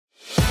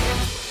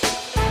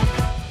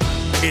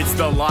It's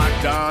the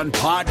Locked On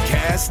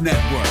Podcast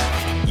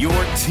Network, your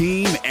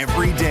team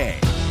every day.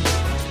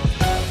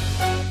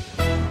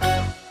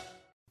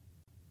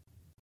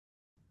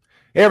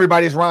 Hey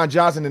everybody, it's Ron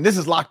Johnson, and this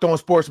is Locked On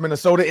Sports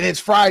Minnesota, and it's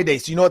Friday,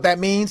 so you know what that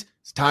means?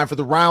 It's time for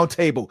the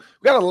Roundtable.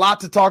 We got a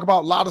lot to talk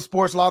about, a lot of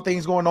sports, a lot of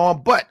things going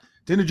on, but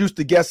to introduce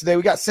the guests today,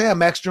 we got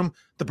Sam Ekstrom,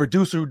 the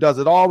producer who does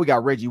it all. We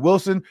got Reggie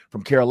Wilson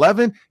from KARE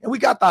 11, and we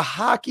got the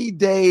Hockey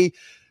Day,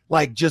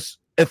 just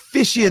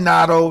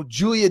aficionado,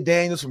 Julia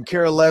Daniels from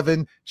KARE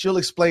 11. She'll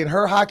explain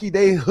her Hockey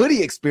Day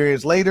hoodie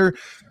experience later.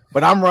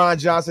 But I'm Ron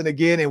Johnson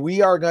again, and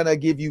we are going to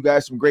give you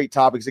guys some great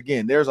topics.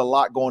 Again, there's a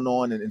lot going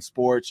on in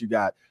sports. You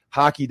got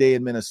Hockey Day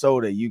in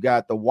Minnesota. You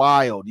got the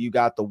Wild. You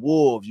got the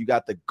Wolves. You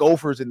got the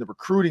Gophers in the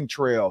recruiting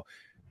trail.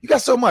 You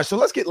got so much. So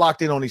let's get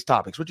locked in on these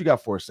topics. What you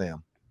got for us,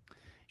 Sam?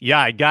 Yeah,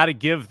 I got to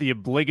give the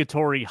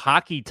obligatory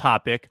hockey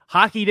topic.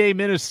 Hockey Day,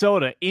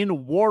 Minnesota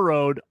in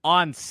Warroad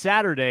on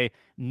Saturday.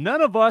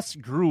 None of us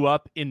grew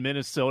up in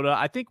Minnesota.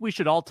 I think we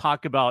should all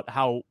talk about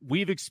how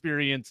we've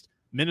experienced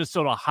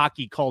Minnesota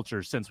hockey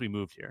culture since we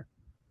moved here.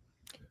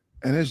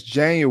 And it's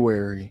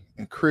January,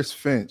 and Chris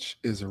Finch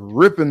is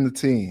ripping the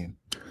team.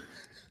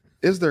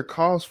 Is there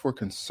cause for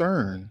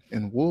concern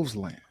in Wolves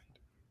land?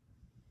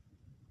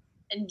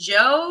 And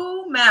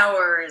Joe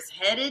Mauer is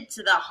headed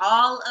to the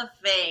Hall of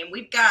Fame.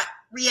 We've got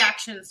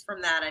reactions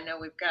from that. I know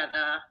we've got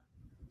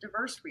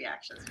diverse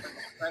reactions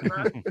from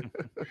that.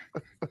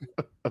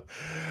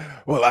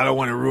 Well, I don't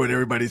want to ruin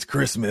everybody's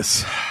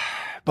Christmas,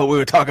 but we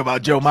were talking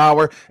about Joe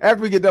Mauer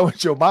after we get done with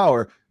Joe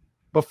Mauer.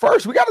 But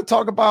first, we got to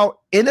talk about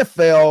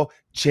NFL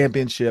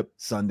Championship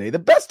Sunday. The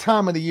best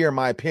time of the year, in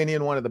my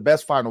opinion, one of the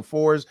best Final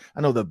Fours.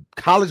 I know the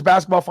college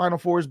basketball Final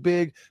Four is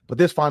big, but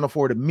this Final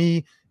Four to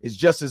me is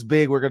just as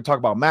big. We're going to talk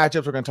about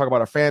matchups. We're going to talk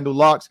about our FanDuel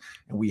locks,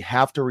 and we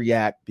have to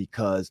react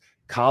because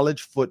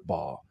college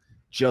football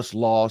just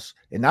lost.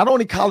 And not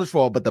only college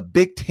football, but the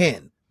Big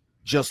Ten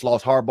just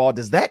lost Harbaugh.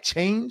 Does that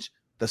change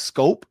the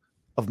scope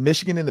of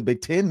Michigan in the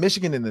Big Ten,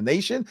 Michigan in the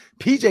nation,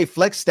 PJ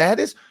Flex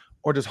status?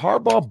 Or does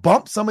Harbaugh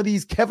bump some of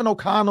these Kevin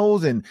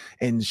O'Connells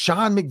and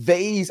Sean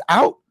McVays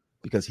out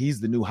because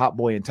he's the new hot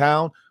boy in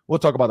town? We'll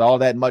talk about all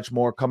that and much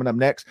more coming up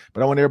next.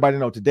 But I want everybody to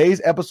know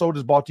today's episode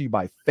is brought to you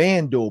by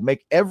FanDuel.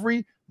 Make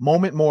every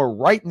moment more.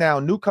 Right now,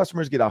 new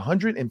customers get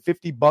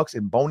 $150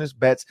 in bonus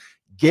bets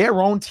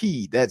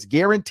guaranteed. That's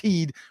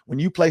guaranteed when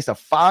you place a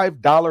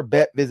 $5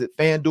 bet. Visit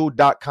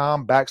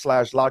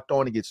FanDuel.com/locked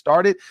on to get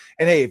started.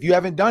 And hey, if you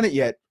haven't done it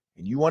yet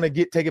and you want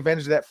to take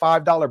advantage of that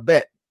 $5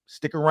 bet,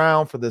 stick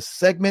around for the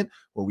segment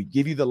where we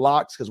give you the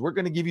locks because we're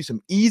going to give you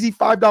some easy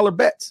 $5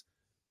 bets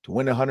to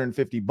win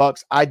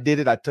 $150. I did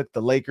it. I took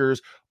the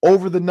Lakers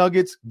over the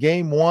Nuggets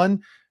game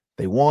one.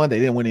 They won. They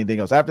didn't win anything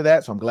else after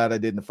that, so I'm glad I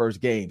did in the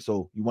first game.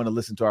 So you want to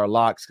listen to our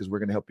locks because we're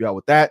going to help you out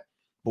with that.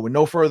 But with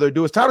no further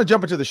ado, it's time to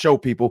jump into the show,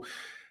 people.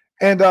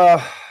 And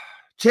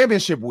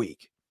championship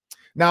week.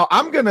 Now,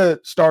 I'm going to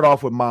start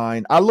off with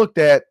mine. I looked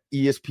at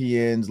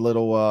ESPN's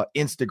little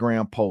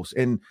Instagram post,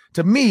 and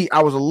to me,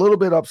 I was a little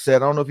bit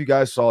upset. I don't know if you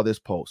guys saw this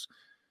post.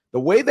 The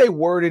way they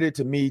worded it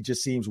to me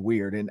just seems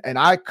weird, and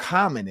I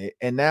commented,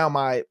 and now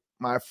my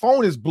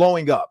phone is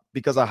blowing up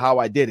because of how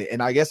I did it,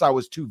 and I guess I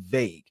was too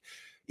vague.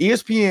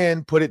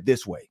 ESPN put it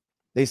this way.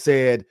 They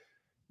said,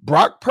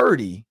 Brock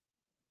Purdy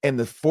and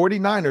the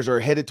 49ers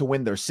are headed to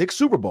win their 6th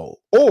Super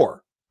Bowl,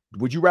 or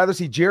would you rather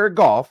see Jared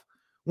Goff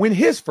win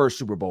his first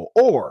Super Bowl,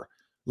 or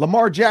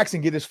Lamar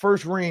Jackson get his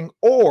first ring,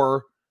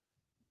 or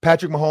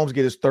Patrick Mahomes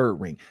get his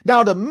 3rd ring?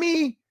 Now, to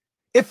me,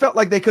 it felt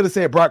like they could have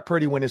said Brock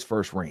Purdy win his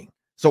first ring.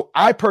 So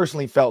I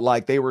personally felt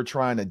like they were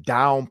trying to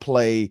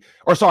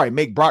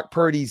make Brock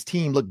Purdy's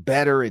team look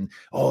better. And,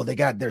 they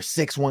got their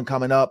 6th one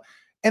coming up,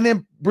 and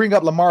then bring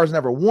up Lamar's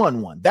never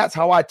won one. That's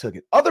how I took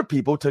it. Other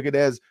people took it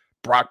as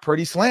Brock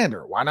Purdy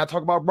slander. Why not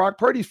talk about Brock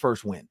Purdy's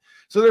first win?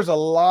 So there's a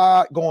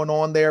lot going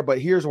on there, but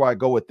here's where I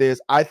go with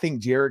this. I think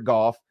Jared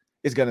Goff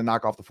is going to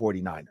knock off the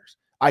 49ers.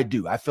 I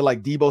do. I feel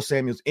like Deebo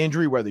Samuel's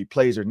injury, whether he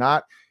plays or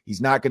not, he's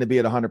not going to be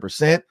at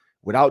 100%.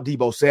 Without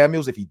Deebo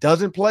Samuels, if he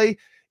doesn't play,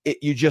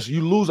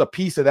 you lose a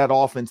piece of that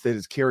offense that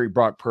has carried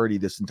Brock Purdy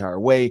this entire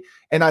way.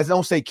 And I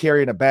don't say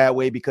carry in a bad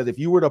way, because if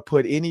you were to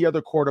put any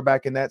other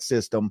quarterback in that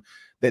system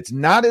that's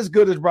not as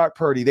good as Brock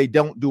Purdy, they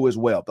don't do as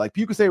well. Like,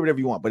 you can say whatever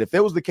you want, but if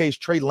that was the case,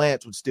 Trey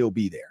Lance would still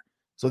be there.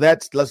 So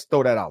let's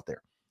throw that out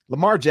there.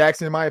 Lamar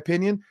Jackson, in my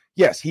opinion,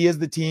 yes, he is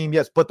the team.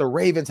 Yes, but the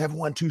Ravens have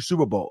won 2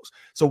 Super Bowls.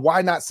 So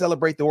why not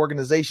celebrate the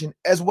organization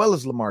as well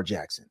as Lamar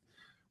Jackson?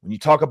 When you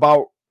talk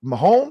about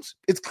Mahomes,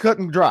 it's cut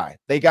and dry.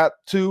 They got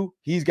 2.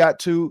 He's got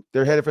 2.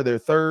 They're headed for their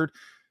 3rd.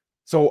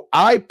 So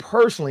I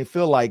personally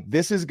feel like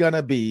this is going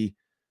to be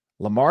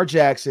Lamar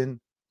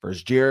Jackson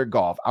versus Jared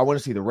Goff. I want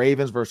to see the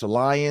Ravens versus the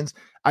Lions.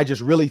 I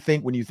just really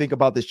think when you think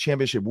about this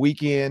championship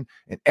weekend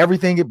and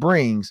everything it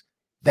brings,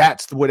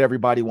 that's what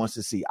everybody wants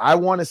to see. I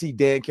want to see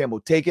Dan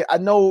Campbell take it. I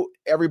know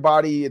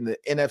everybody in the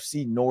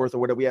NFC North or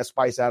whatever, we have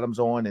Spice Adams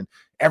on, and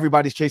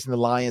everybody's chasing the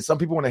Lions. Some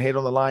people want to hate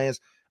on the Lions.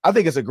 I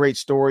think it's a great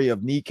story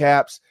of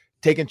kneecaps,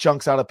 taking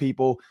chunks out of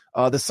people.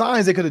 The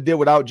signs they could have did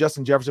without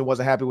Justin Jefferson,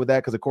 wasn't happy with that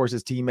because, of course,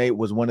 his teammate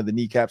was one of the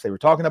kneecaps they were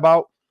talking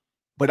about.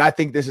 But I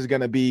think this is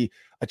going to be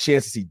a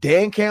chance to see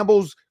Dan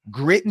Campbell's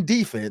grit and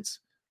defense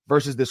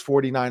versus this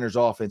 49ers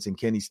offense, and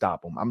can he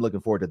stop them? I'm looking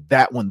forward to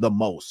that one the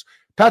most.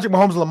 Patrick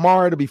Mahomes,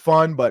 Lamar, it'll be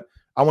fun, but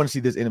I want to see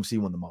this NFC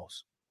one the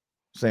most.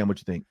 Sam, what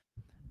you think?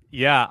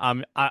 Yeah,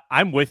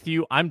 I'm with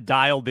you. I'm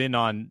dialed in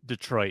on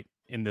Detroit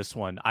in this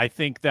one. I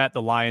think that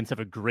the Lions have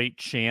a great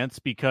chance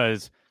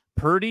because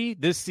Purdy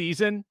this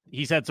season,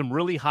 he's had some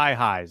really high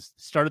highs.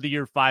 Started the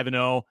year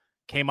 5-0,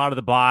 came out of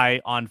the bye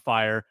on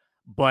fire,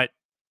 but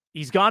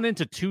he's gone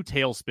into 2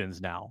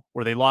 tailspins now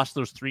where they lost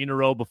those 3 in a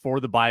row before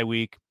the bye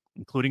week,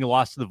 including a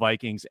loss to the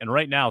Vikings. And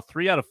right now,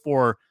 3 out of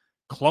 4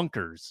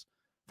 clunkers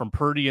from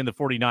Purdy and the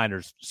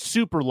 49ers.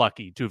 Super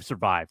lucky to have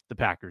survived the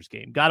Packers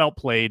game. Got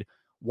outplayed,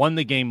 won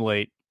the game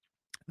late.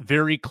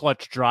 Very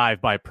clutch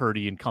drive by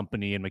Purdy and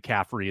company and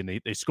McCaffrey,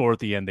 and they score at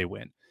the end, they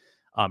win.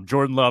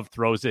 Jordan Love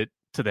throws it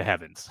to the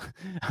heavens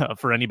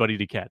for anybody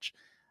to catch.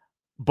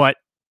 But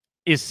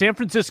is San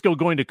Francisco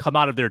going to come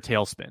out of their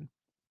tailspin?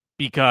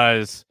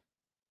 Because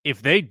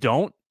if they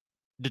don't,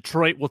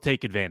 Detroit will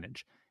take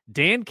advantage.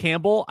 Dan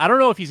Campbell, I don't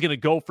know if he's going to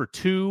go for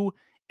 2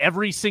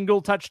 every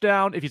single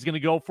touchdown, if he's going to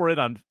go for it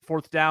on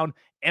 4th down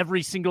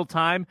every single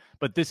time,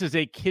 but this is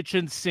a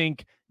kitchen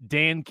sink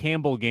Dan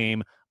Campbell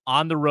game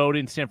on the road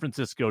in San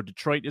Francisco.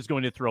 Detroit is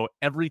going to throw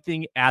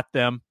everything at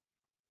them,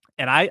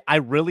 and I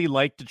really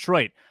like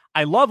Detroit.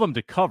 I love them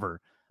to cover,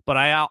 but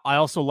I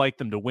also like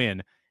them to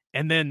win.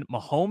 And then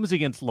Mahomes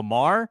against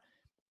Lamar,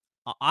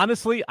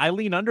 honestly, I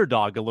lean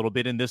underdog a little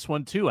bit in this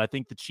one too. I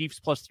think the Chiefs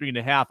plus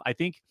 3.5. I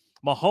think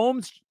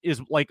Mahomes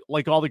is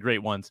like all the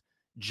great ones,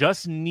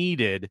 just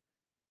needed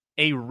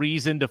a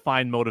reason to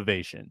find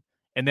motivation.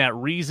 And that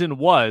reason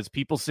was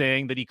people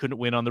saying that he couldn't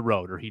win on the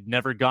road or he'd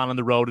never gone on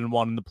the road and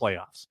won in the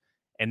playoffs.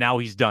 And now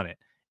he's done it.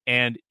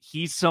 And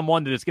he's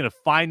someone that is going to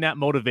find that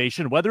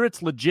motivation, whether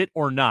it's legit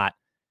or not.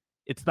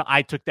 It's the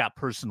I took that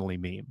personally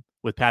meme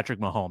with Patrick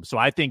Mahomes. So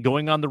I think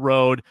going on the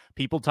road,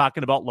 people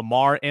talking about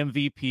Lamar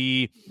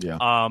MVP.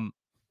 Yeah.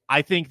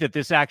 I think that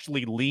this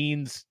actually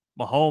leans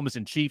Mahomes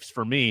and Chiefs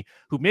for me,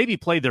 who maybe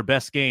played their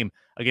best game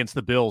against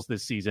the Bills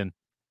this season.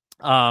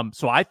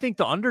 So I think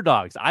the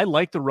underdogs, I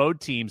like the road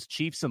teams,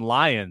 Chiefs and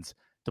Lions,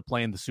 to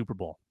play in the Super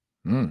Bowl.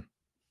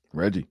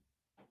 Reggie.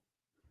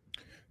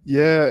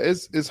 Yeah,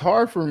 it's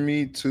hard for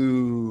me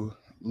to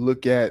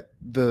look at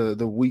the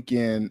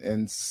weekend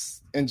and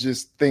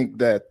just think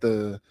that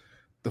the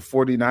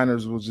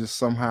 49ers will just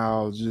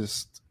somehow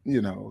just,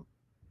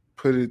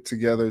 put it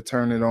together,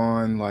 turn it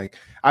on. Like,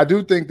 I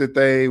do think that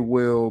they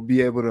will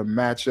be able to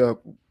match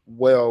up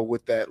well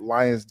with that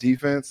Lions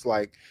defense.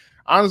 Like,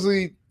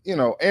 honestly,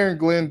 Aaron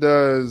Glenn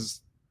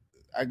does,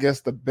 I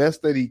guess, the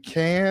best that he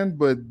can,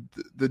 but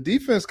the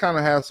defense kind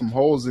of has some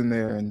holes in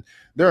there, and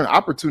they're an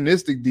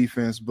opportunistic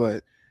defense,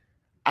 but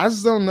I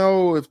just don't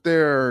know if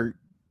they're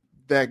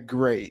that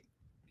great.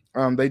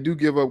 They do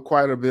give up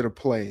quite a bit of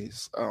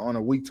plays on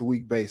a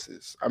week-to-week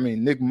basis. I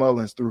mean, Nick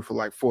Mullins threw for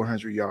like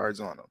 400 yards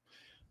on them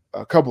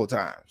a couple of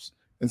times.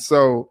 And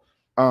so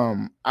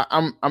I'm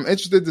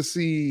interested to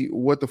see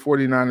what the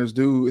 49ers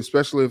do,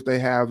 especially if they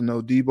have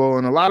no Debo.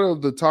 And a lot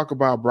of the talk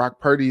about Brock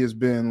Purdy has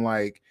been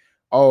like,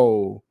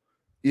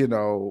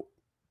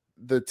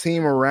 the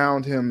team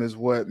around him is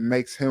what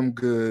makes him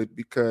good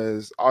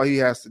because all he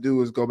has to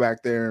do is go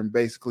back there and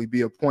basically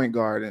be a point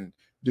guard and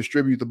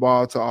distribute the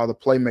ball to all the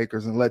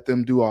playmakers and let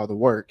them do all the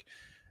work.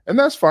 And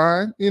that's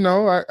fine.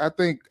 I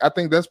think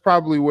that's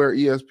probably where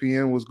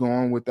ESPN was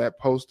going with that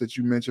post that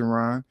you mentioned,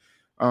 Ron.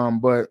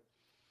 But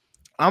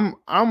I'm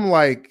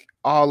like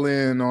all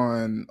in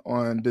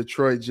on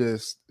Detroit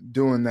just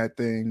doing that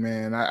thing,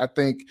 man. I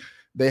think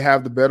they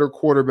have the better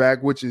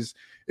quarterback, which is,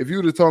 if you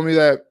would have told me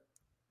that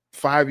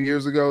 5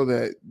 years ago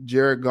that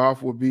Jared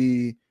Goff would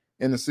be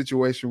in a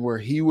situation where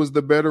he was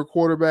the better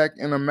quarterback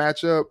in a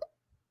matchup,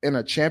 in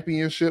a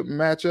championship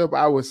matchup,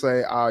 I would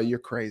say, oh, you're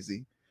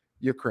crazy.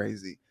 You're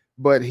crazy.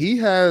 But he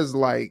has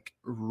like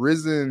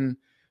risen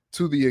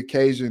to the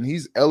occasion.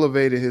 He's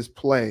elevated his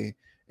play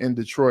in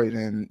Detroit.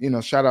 And,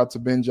 shout out to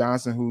Ben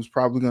Johnson, who's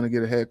probably going to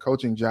get a head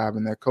coaching job,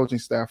 and that coaching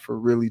staff for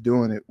really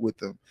doing it with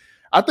them.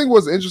 I think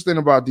what's interesting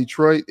about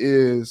Detroit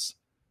is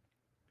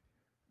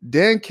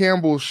Dan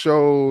Campbell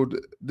showed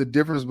the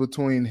difference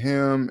between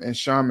him and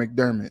Sean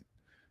McDermott.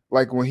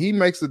 Like, when he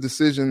makes a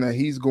decision that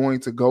he's going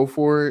to go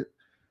for it,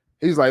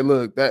 he's like,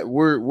 look, that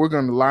we're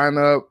going to line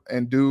up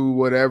and do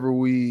whatever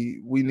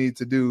we need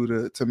to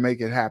do to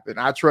make it happen.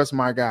 I trust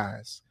my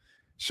guys.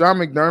 Sean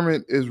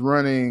McDermott is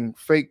running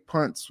fake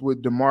punts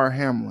with DeMar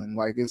Hamlin,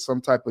 like it's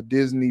some type of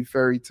Disney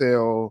fairy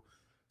tale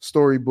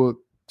storybook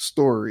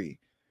story,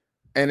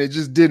 and it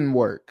just didn't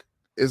work.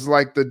 It's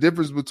like the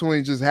difference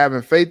between just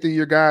having faith in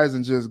your guys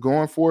and just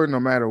going for it no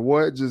matter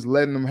what, just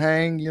letting them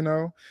hang,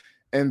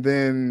 and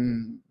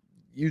then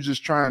you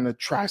just trying to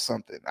try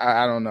something.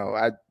 I don't know.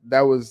 That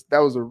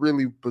was a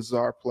really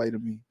bizarre play to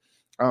me.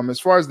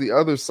 As far as the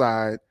other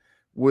side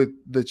with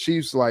the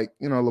Chiefs, like,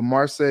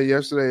 Lamar said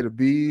yesterday, to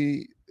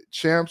be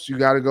champs, you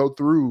got to go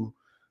through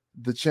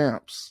the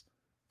champs.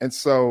 And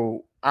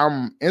so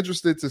I'm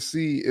interested to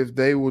see if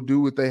they will do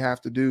what they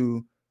have to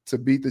do to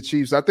beat the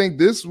Chiefs. I think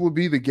this will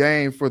be the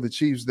game for the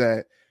Chiefs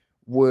that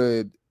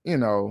would,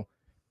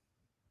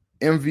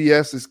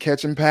 MVS is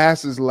catching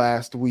passes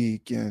last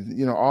week,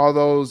 and all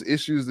those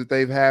issues that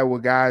they've had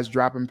with guys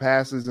dropping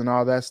passes and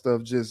all that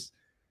stuff just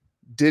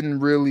didn't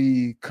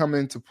really come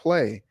into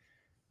play.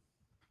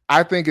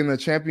 I think in the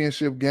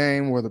championship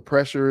game where the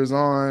pressure is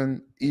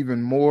on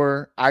even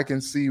more, I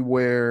can see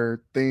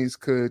where things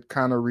could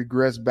kind of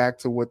regress back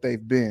to what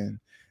they've been.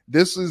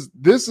 This is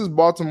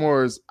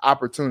Baltimore's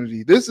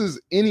opportunity. This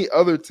is any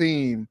other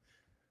team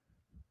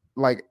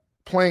like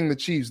playing the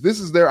Chiefs. This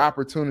is their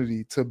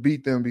opportunity to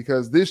beat them,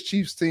 because this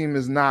Chiefs team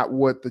is not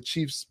what the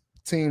Chiefs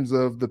teams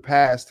of the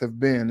past have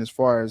been as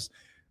far as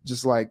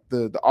just like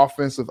the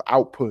offensive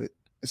output.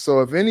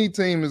 So if any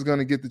team is going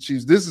to get the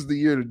Chiefs, this is the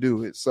year to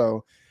do it.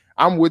 So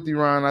I'm with you,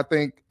 Ron. I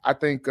think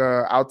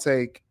I'll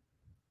take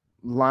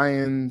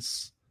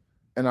Lions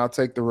and I'll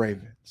take the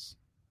Ravens.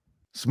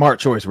 Smart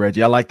choice,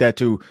 Reggie. I like that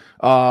too.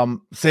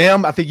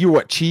 Sam, I think you're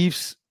what?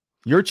 Chiefs.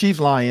 You're Chiefs,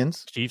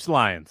 Lions. Chiefs,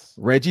 Lions.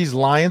 Reggie's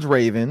Lions,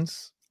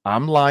 Ravens.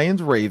 I'm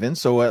Lions,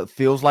 Ravens. So it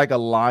feels like a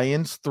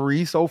Lions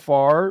 3 so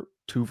far.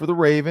 2 for the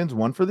Ravens,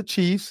 1 for the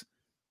Chiefs.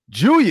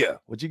 Julia,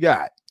 what you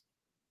got?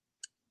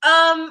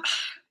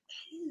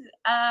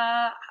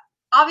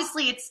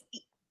 Obviously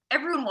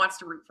everyone wants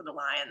to root for the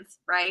Lions,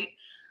 right?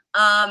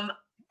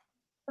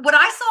 What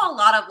I saw a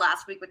lot of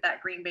last week with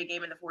that Green Bay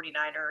game and the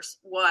 49ers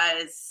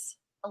was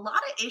a lot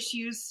of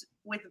issues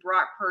with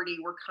Brock Purdy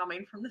were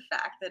coming from the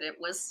fact that it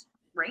was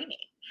raining.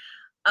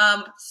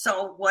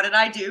 So what did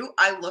I do?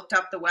 I looked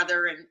up the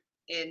weather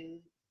in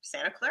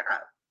Santa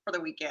Clara for the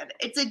weekend.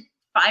 It's a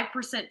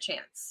 5%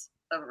 chance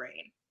of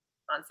rain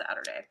on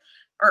Saturday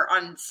or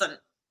on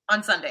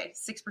Sunday,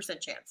 6%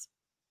 chance.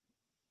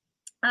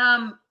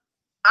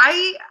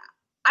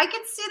 I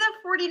could see the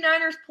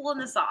 49ers pulling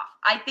this off.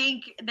 I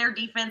think their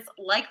defense,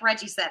 like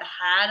Reggie said,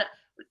 had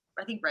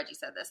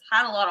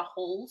a lot of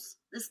holes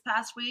this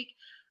past week.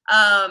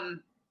 I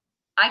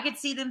could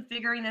see them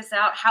figuring this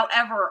out.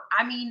 However,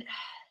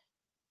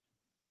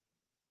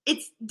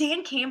 it's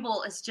Dan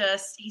Campbell is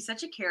he's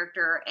such a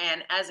character.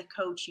 And as a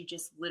coach, you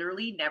just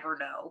literally never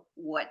know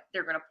what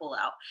they're going to pull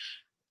out.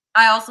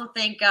 I also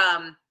think,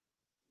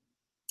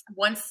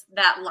 once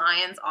that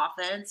Lions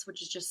offense,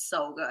 which is just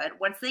so good,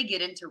 once they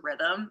get into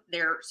rhythm,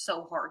 they're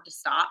so hard to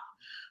stop.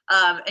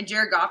 And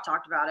Jared Goff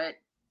talked about it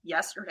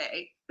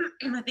yesterday.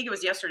 I think it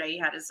was yesterday. He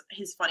had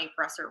his funny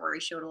presser where he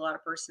showed a lot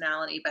of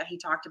personality, but he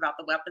talked about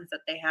the weapons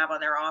that they have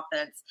on their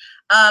offense.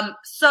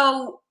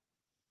 So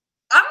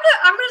I'm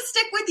gonna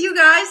stick with you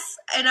guys,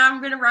 and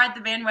I'm gonna ride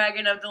the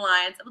bandwagon of the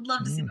Lions. I would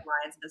love to see the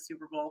Lions in the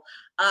Super Bowl.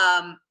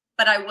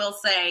 But I will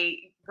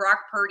say Brock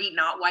Purdy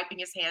not wiping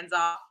his hands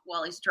off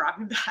while he's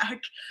dropping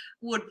back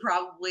would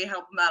probably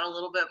help him out a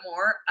little bit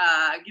more,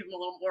 give him a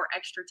little more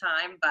extra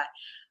time. But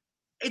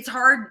it's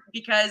hard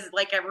because,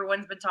 like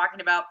everyone's been talking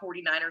about,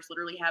 49ers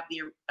literally have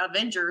the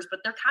Avengers,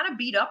 but they're kind of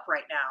beat up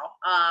right now.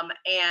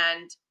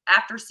 And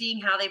after seeing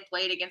how they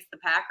played against the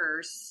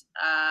Packers,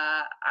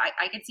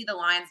 I could see the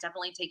Lions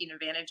definitely taking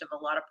advantage of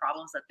a lot of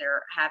problems that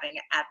they're having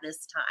at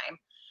this time.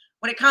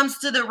 When it comes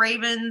to the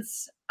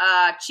Ravens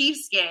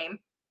Chiefs game,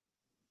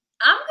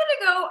 I'm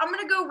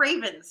gonna go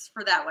Ravens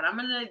for that one. I'm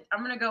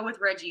gonna go with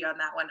Reggie on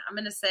that one. I'm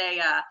gonna say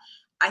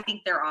I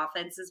think their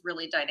offense is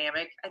really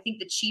dynamic. I think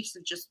the Chiefs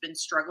have just been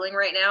struggling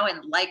right now,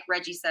 and like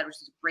Reggie said, which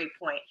is a great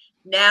point,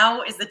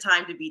 now is the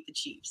time to beat the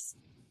Chiefs.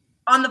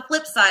 On the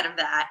flip side of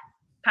that,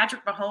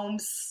 Patrick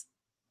Mahomes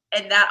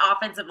and that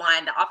offensive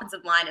line, the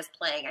offensive line is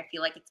playing, I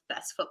feel like, its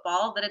best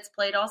football that it's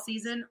played all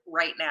season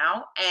right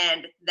now,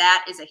 and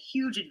that is a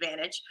huge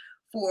advantage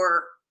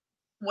for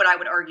what I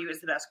would argue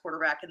is the best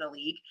quarterback in the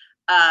league.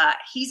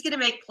 He's going to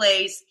make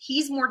plays.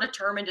 He's more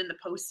determined in the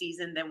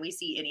postseason than we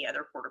see any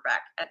other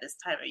quarterback at this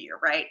time of year,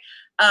 right?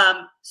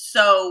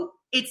 So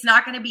it's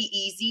not going to be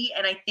easy,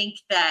 and I think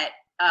that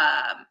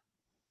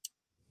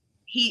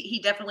he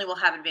definitely will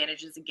have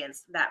advantages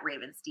against that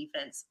Ravens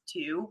defense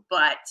too.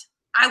 But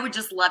I would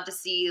just love to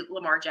see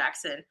Lamar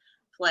Jackson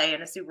play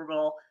in a Super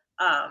Bowl.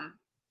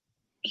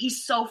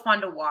 He's so fun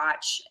to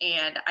watch,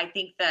 and I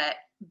think that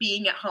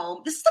being at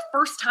home, this is the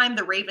first time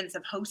the Ravens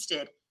have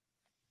hosted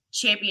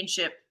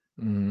championship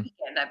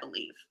weekend, I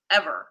believe,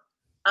 ever.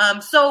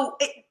 So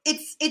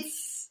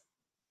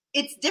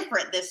it's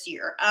different this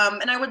year.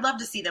 And I would love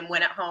to see them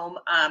win at home.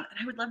 And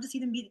I would love to see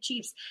them beat the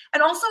Chiefs.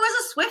 And also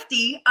as a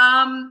Swiftie,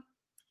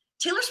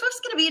 Taylor Swift's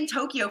going to be in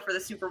Tokyo for the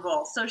Super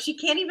Bowl, so she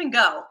can't even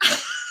go.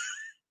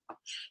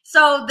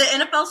 So the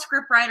NFL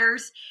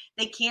scriptwriters,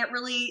 they can't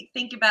really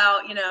think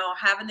about,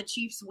 having the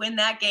Chiefs win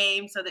that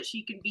game so that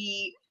she can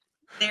be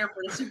there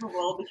for the Super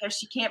Bowl, because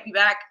she can't be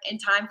back in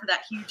time for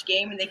that huge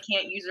game, and they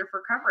can't use her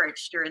for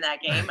coverage during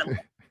that game. And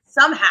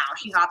somehow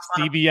she hops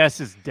on.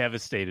 CBS is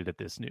devastated at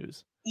this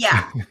news.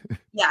 Yeah.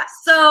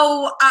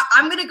 So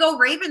I'm going to go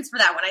Ravens for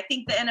that one. I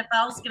think the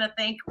NFL is going to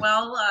think,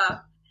 well,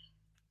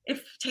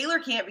 if Taylor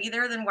can't be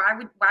there, then why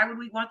would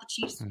we want the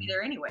Chiefs to be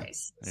there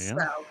anyways? Yeah.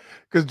 So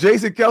because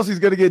Jason Kelsey's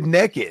going to get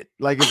naked.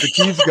 Like if the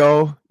Chiefs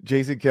go,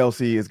 Jason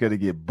Kelsey is going to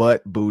get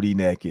butt booty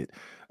naked.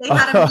 They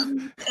had a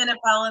meeting with the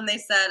NFL and they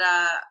said,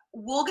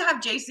 we'll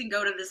have Jason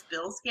go to this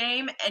Bills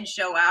game and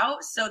show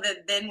out so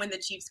that then when the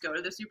Chiefs go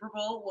to the Super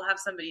Bowl, we'll have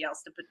somebody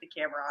else to put the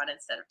camera on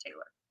instead of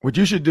Taylor. What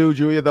you should do,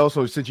 Julia, though,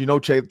 so since you know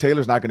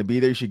Taylor's not going to be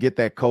there, you should get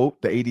that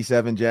coat, the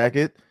 87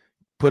 jacket,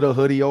 put a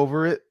hoodie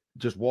over it,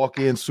 just walk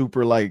in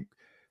super like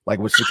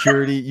with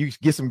security. You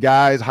get some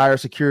guys, hire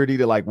security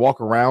to like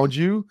walk around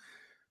you.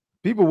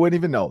 People wouldn't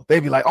even know. They'd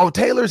be like, oh,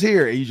 Taylor's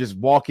here. And you just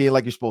walk in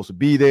like you're supposed to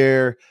be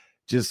there.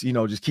 Just,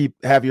 just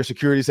have your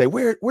security say,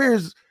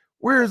 where's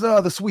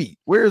the suite?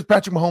 Where's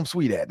Patrick Mahomes'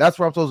 suite at? That's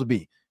where I'm supposed to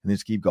be. And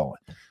just keep going.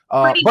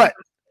 But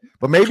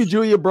maybe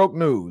Julia broke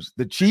news.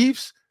 The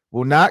Chiefs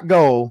will not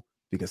go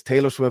because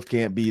Taylor Swift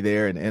can't be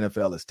there and the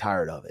NFL is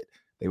tired of it.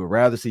 They would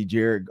rather see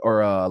Jared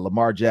or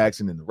Lamar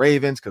Jackson in the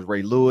Ravens because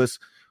Ray Lewis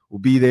will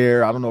be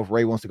there. I don't know if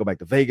Ray wants to go back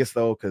to Vegas,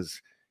 though,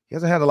 because he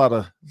hasn't had a lot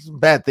of some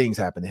bad things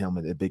happen to him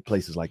at big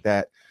places like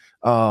that.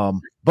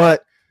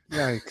 But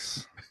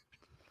yikes.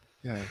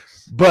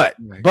 But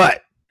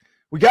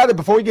we got it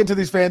before we get into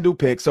these FanDuel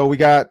picks. So we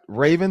got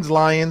Ravens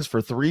Lions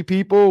for 3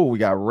 people. We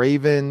got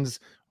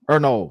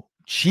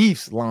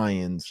Chiefs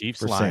Lions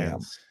for Sam.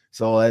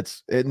 So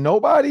that's it.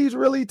 Nobody's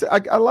really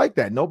I like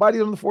that.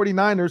 Nobody on the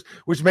 49ers,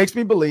 which makes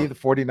me believe the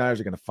 49ers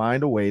are going to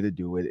find a way to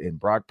do it, and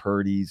Brock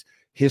Purdy's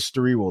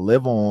history will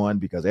live on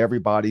because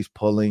everybody's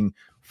pulling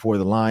for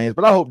the Lions.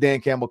 But I hope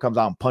Dan Campbell comes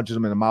out and punches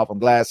him in the mouth. I'm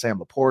glad Sam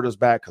Laporta's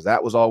back because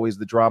that was always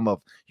the drama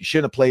of you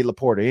shouldn't have played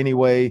Laporta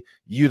anyway.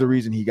 You're the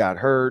reason he got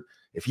hurt.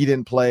 If he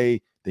didn't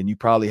play, then you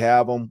probably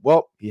have him.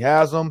 Well, he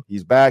has him.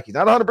 He's back. He's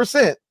not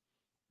 100%,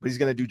 but he's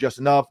going to do just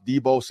enough.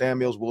 Debo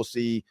Samuels, we'll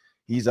see.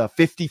 He's a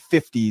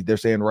 50-50, they're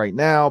saying right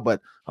now,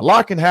 but a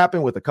lot can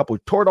happen with a couple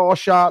of Toradol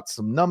shots,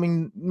 some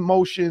numbing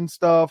motion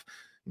stuff,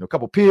 a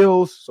couple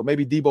pills. So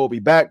maybe Debo will be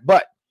back.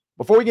 But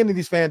before we get into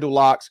these FanDuel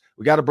locks,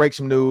 we got to break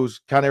some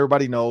news. Kind of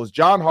everybody knows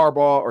Jim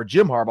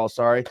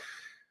Harbaugh,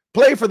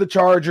 played for the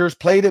Chargers,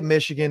 played at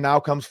Michigan,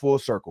 now comes full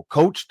circle,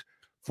 coached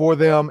for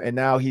them, and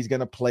now he's going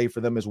to play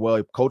for them as well.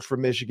 He coached for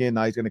Michigan,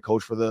 now he's going to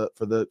coach for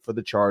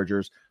the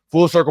Chargers.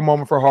 Full circle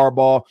moment for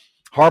Harbaugh.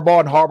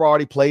 Harbaugh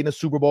already played in a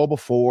Super Bowl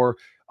before.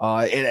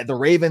 And the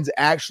Ravens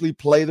actually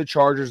play the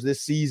Chargers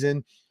this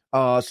season.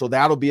 So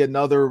that'll be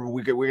another,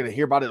 we're going to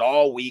hear about it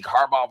all week.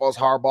 Harbaugh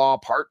vs.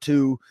 Harbaugh, part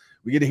 2.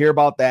 We get to hear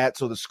about that.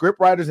 So the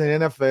script writers in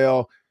the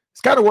NFL,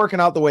 it's kind of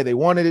working out the way they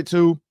wanted it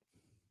to.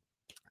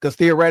 Because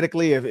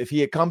theoretically, if he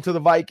had come to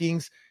the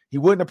Vikings, he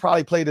wouldn't have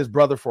probably played his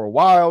brother for a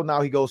while.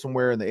 Now he goes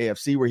somewhere in the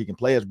AFC where he can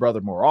play his brother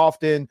more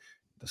often.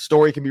 The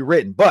story can be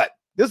written. But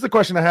this is the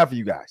question I have for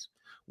you guys.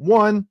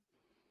 1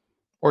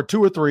 or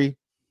 2 or 3.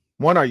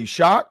 1, are you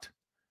shocked?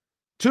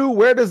 2,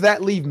 where does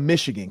that leave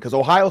Michigan? Because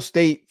Ohio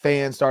State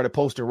fans started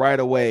posting right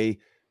away,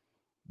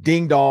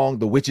 ding dong,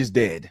 the witch is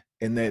dead.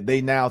 And they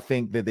now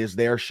think that there's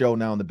their show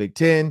now in the Big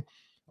Ten.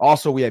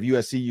 Also, we have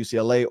USC,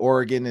 UCLA,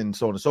 Oregon, and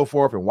so on and so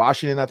forth. And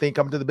Washington, I think,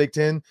 coming to the Big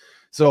Ten.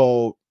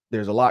 So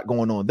there's a lot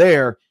going on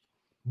there.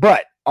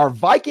 But our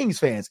Vikings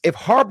fans, if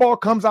Harbaugh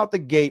comes out the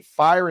gate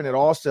firing at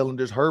all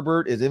cylinders,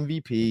 Herbert is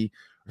MVP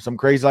or something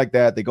crazy like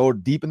that, they go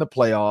deep in the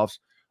playoffs,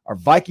 are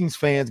Vikings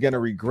fans going to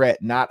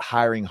regret not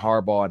hiring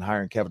Harbaugh and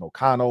hiring Kevin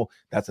O'Connell?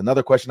 That's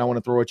another question I want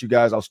to throw at you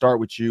guys. I'll start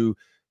with you.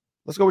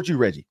 Let's go with you,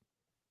 Reggie.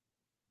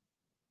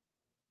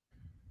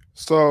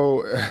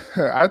 So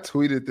I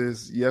tweeted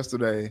this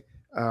yesterday.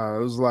 It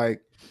was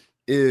like,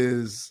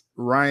 is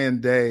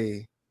Ryan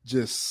Day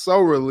just so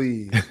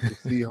relieved to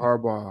see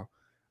Harbaugh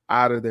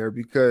out of there?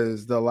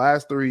 Because the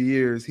last 3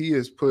 years, he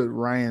has put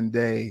Ryan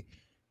Day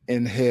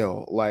in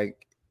hell.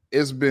 Like,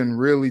 it's been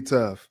really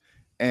tough.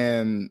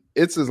 And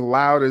it's as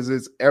loud as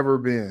it's ever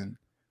been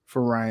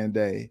for Ryan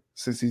Day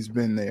since he's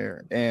been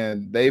there.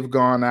 And they've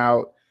gone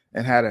out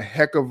and had a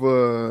heck of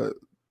a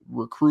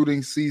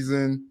recruiting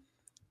season.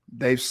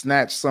 They've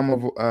snatched some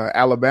of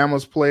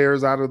Alabama's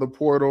players out of the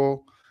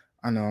portal.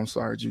 I know, I'm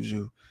sorry,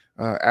 Juju.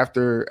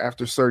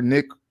 After Sir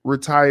Nick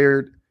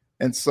retired.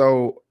 And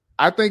so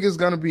I think it's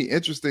going to be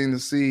interesting to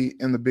see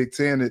in the Big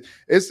Ten.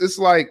 It's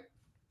like,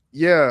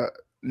 yeah,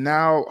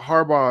 now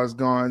Harbaugh is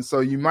gone,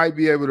 so you might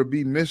be able to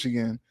beat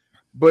Michigan.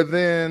 But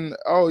then,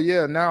 oh,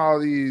 yeah, now all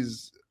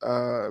these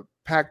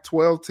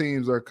Pac-12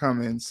 teams are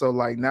coming. So,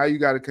 like, now you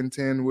got to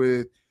contend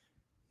with,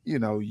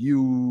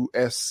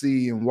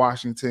 USC and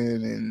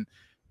Washington. And,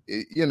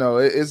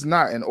 it's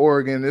not in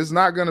Oregon. It's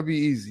not going to be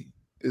easy.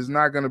 It's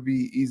not going to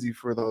be easy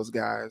for those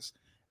guys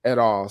at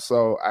all.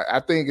 So, I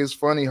think it's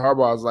funny.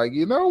 Harbaugh's like,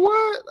 you know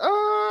what?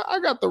 I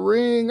got the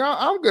ring.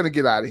 I'm going to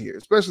get out of here,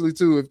 especially,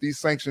 too, if these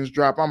sanctions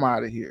drop. I'm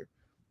out of here.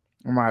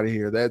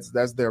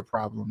 That's their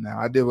problem now.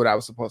 I did what I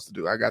was supposed to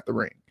do. I got the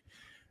ring.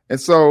 And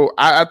so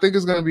I think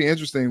it's going to be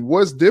interesting.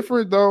 What's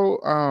different, though,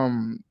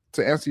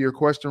 to answer your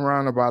question,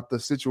 Ron, about the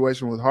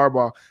situation with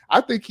Harbaugh,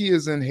 I think he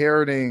is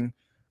inheriting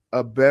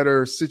a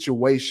better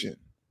situation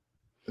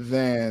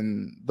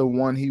than the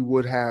one he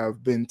would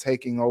have been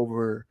taking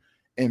over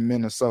in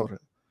Minnesota.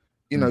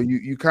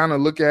 You kind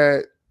of look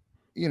at,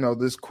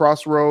 this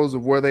crossroads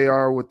of where they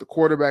are with the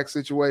quarterback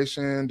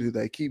situation. Do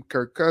they keep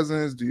Kirk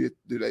Cousins? Do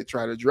they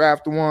try to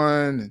draft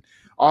one? And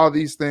all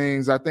these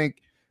things. I think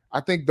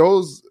I think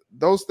those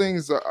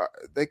things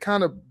they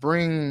kind of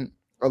bring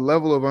a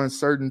level of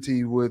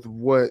uncertainty with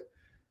what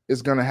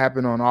is going to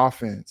happen on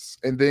offense.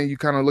 And then you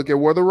kind of look at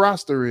where the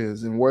roster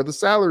is and where the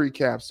salary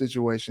cap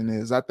situation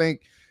is. I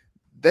think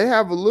they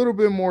have a little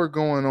bit more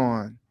going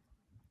on.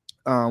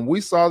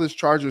 We saw this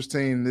Chargers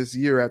team this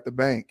year at the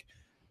bank,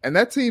 and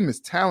that team is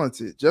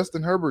talented.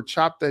 Justin Herbert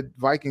chopped that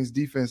Vikings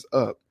defense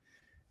up.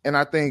 And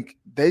I think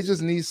they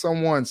just need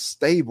someone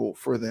stable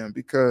for them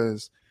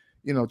because,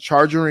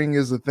 chargering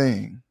is a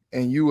thing.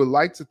 And you would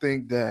like to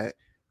think that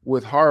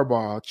with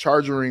Harbaugh,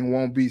 chargering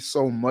won't be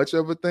so much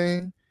of a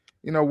thing.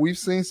 We've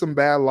seen some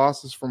bad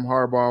losses from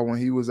Harbaugh when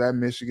he was at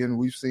Michigan.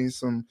 We've seen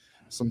some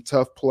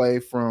tough play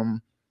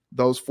from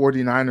those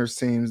 49ers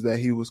teams that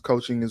he was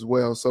coaching as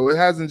well. So it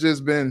hasn't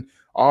just been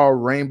all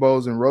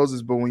rainbows and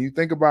roses. But when you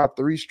think about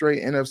 3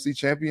 straight NFC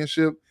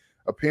championship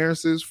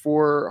appearances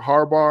for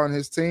Harbaugh and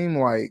his team,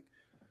 like,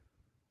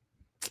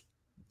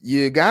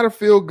 you got to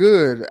feel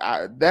good.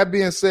 That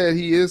being said,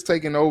 he is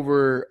taking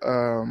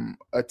over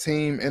a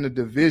team in a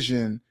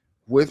division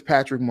with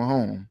Patrick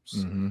Mahomes.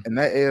 Mm-hmm. And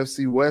that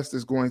AFC West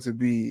is going to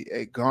be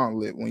a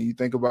gauntlet when you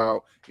think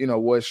about,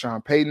 what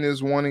Sean Payton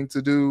is wanting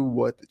to do,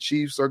 what the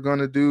Chiefs are going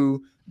to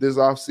do this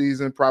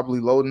offseason, probably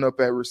loading up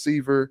at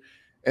receiver.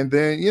 And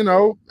then,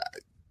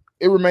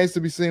 it remains to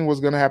be seen what's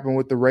going to happen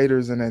with the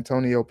Raiders and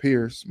Antonio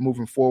Pierce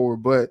moving forward.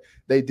 But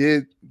they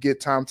did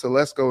get Tom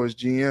Telesco as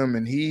GM,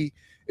 and he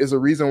is a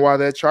reason why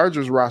that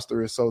Chargers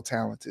roster is so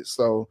talented.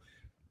 So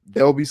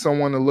there'll be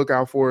someone to look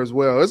out for as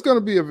well. It's going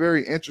to be a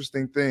very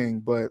interesting thing,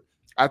 but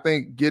I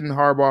think getting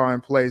Harbaugh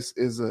in place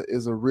is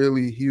a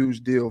really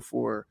huge deal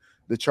for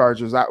the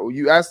Chargers.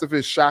 You asked if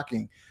it's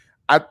shocking.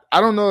 I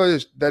don't know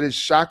that it's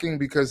shocking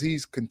because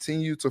he's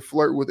continued to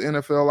flirt with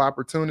NFL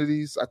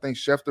opportunities. I think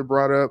Schefter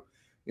brought up,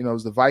 it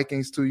was the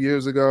Vikings 2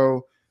 years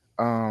ago.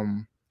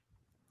 It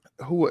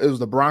was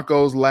the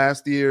Broncos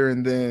last year,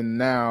 and then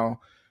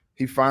now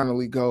he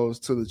finally goes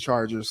to the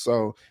Chargers.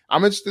 So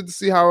I'm interested to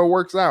see how it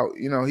works out.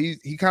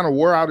 He kind of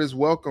wore out his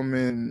welcome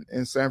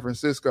in San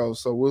Francisco.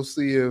 So we'll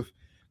see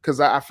because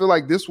I feel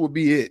like this will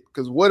be it.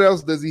 Because what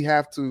else does he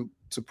have to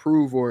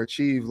prove or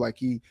achieve? Like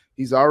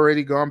he's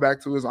already gone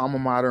back to his alma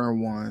mater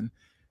and won,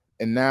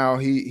 and now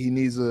he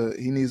needs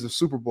a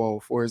Super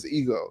Bowl for his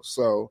ego.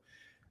 So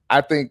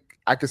I think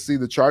I could see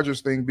the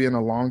Chargers thing being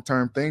a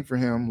long-term thing for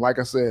him. Like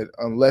I said,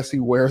 unless he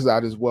wears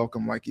out his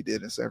welcome like he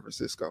did in San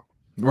Francisco.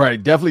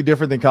 Right. Definitely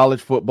different than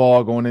college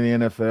football, going to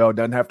the NFL.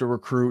 Doesn't have to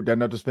recruit,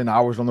 doesn't have to spend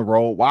hours on the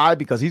road. Why?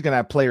 Because he's going to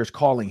have players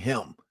calling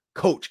him,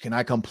 Coach, can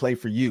I come play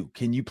for you?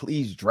 Can you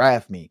please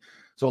draft me?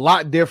 So a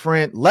lot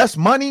different, less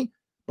money,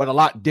 but a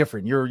lot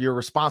different. Your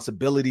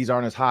responsibilities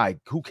aren't as high.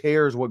 Who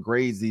cares what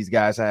grades these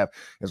guys have?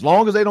 As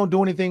long as they don't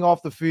do anything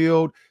off the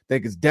field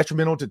that is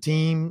detrimental to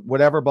team,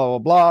 whatever, blah, blah,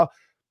 blah.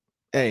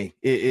 Hey,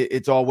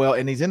 it's all well.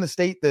 And he's in a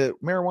state that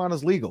marijuana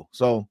is legal.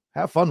 So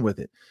have fun with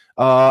it.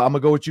 I'm going to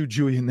go with you,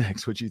 Julian,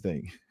 next. What you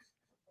think?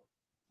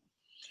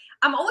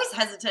 I'm always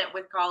hesitant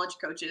with college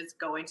coaches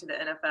going to the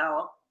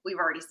NFL. We've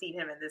already seen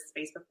him in this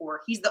space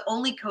before. He's the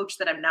only coach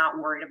that I'm not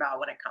worried about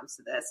when it comes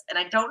to this. And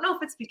I don't know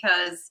if it's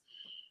because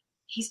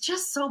he's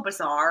just so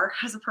bizarre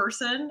as a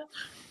person.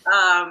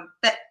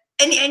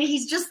 And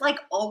he's just like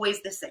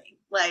always the same.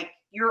 Like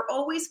you're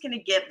always going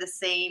to get the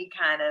same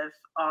kind of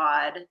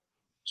odd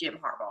Jim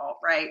Harbaugh,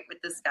 right?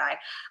 With this guy.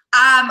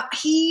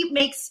 He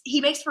makes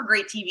for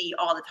great TV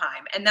all the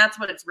time. And that's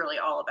what it's really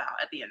all about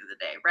at the end of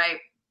the day, right?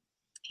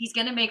 He's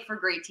going to make for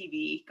great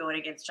TV going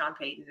against Sean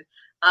Payton.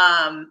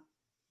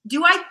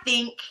 Do I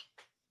think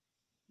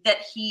that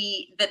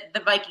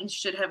the Vikings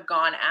should have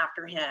gone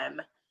after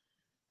him?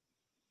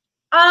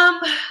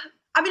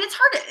 I mean, it's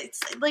hard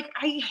it's like,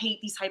 I hate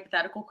these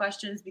hypothetical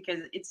questions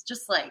because it's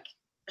just like,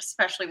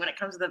 especially when it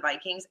comes to the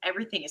Vikings,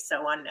 everything is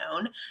so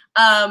unknown.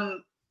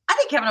 I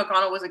think Kevin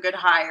O'Connell was a good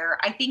hire.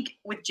 I think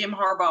with Jim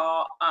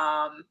Harbaugh,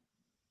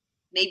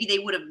 maybe they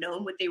would have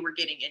known what they were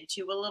getting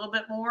into a little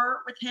bit more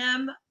with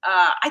him.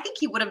 I think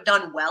he would have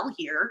done well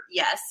here.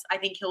 Yes, I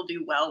think he'll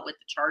do well with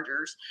the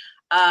Chargers.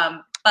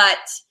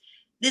 But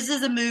this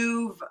is a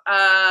move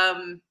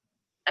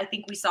I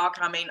think we saw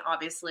coming,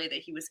 obviously, that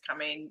he was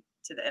coming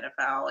to the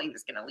NFL. He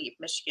was going to leave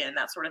Michigan,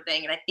 that sort of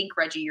thing. And I think,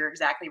 Reggie, you're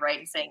exactly right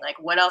in saying, like,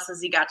 what else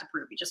has he got to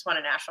prove? He just won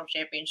a national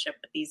championship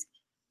with these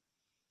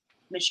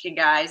Michigan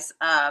guys.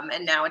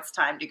 And now it's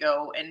time to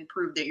go and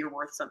prove that you're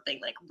worth something,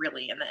 like,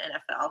 really in the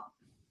NFL.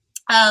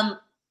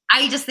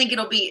 I just think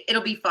it'll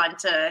be fun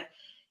to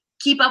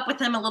keep up with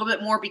him a little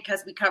bit more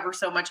because we cover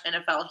so much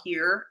NFL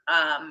here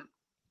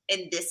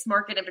in this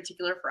market in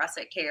particular for us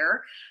at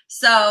Care.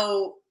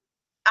 So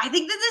I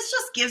think that this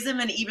just gives him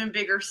an even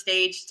bigger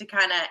stage to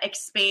kind of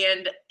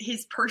expand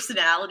his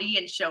personality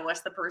and show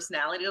us the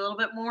personality a little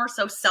bit more.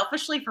 So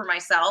selfishly for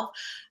myself,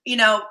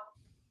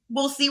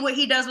 we'll see what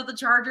he does with the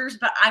Chargers,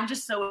 but I'm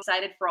just so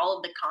excited for all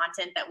of the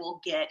content that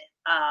we'll get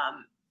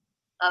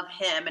of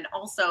him, and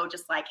also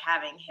just like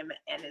having him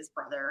and his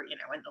brother, in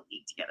the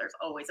league together is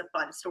always a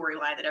fun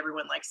storyline that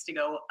everyone likes to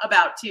go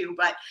about too.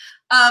 But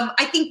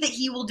I think that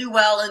he will do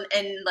well,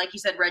 and like you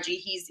said, Reggie,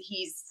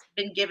 he's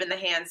been given the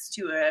hands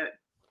to a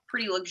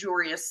pretty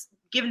luxurious,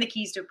 given the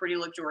keys to a pretty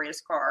luxurious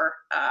car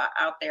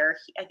out there.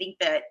 I think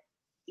that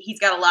he's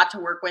got a lot to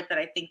work with, and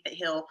I think that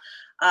he'll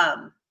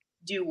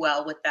do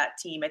well with that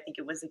team. I think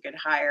it was a good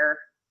hire.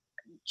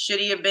 Should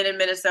he have been in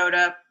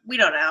Minnesota? We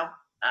don't know.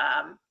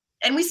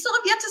 And we still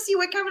have yet to see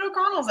what Kevin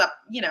O'Connell's up,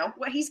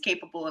 what he's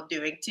capable of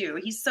doing too.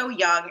 He's so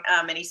young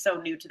and he's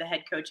so new to the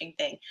head coaching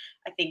thing.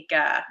 I think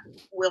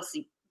we'll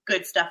see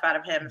good stuff out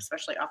of him,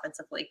 especially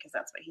offensively, because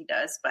that's what he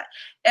does. But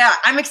yeah,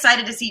 I'm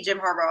excited to see Jim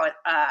Harbaugh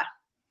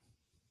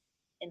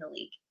in the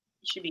league.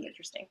 It should be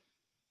interesting.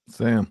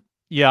 Sam.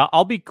 Yeah,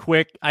 I'll be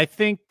quick. I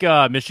think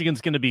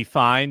Michigan's going to be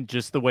fine,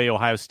 just the way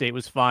Ohio State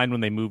was fine when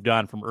they moved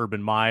on from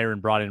Urban Meyer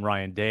and brought in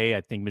Ryan Day.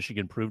 I think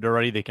Michigan proved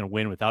already they can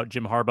win without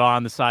Jim Harbaugh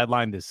on the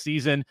sideline this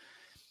season.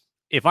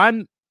 If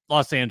I'm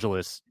Los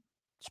Angeles,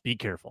 just be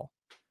careful.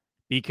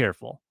 Be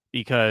careful,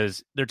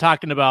 because they're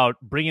talking about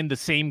bringing the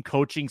same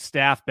coaching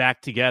staff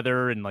back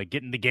together and like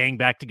getting the gang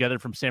back together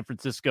from San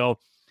Francisco.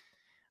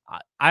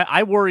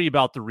 I worry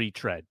about the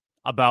retread,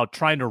 about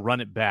trying to run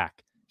it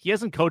back. He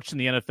hasn't coached in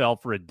the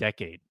NFL for a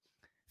decade.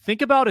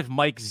 Think about if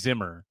Mike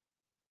Zimmer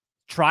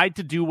tried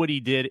to do what he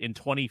did in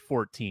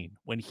 2014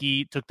 when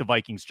he took the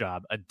Vikings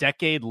job a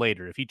decade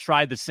later. If he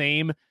tried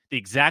the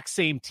exact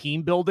same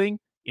team building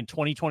in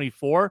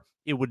 2024,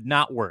 it would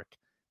not work.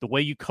 The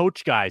way you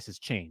coach guys has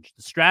changed.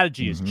 The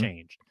strategy has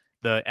changed.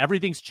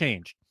 Everything's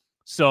changed.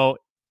 So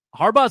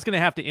Harbaugh's going to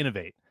have to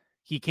innovate.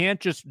 He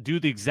can't just do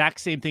the exact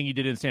same thing he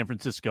did in San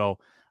Francisco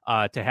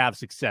to have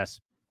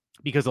success,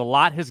 because a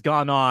lot has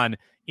gone on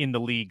in the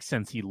league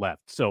since he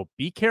left. So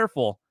be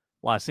careful,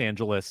 Los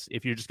Angeles,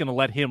 if you're just going to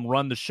let him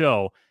run the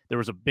show. There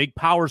was a big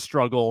power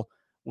struggle,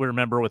 we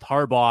remember, with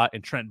Harbaugh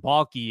and Trent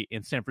Baalke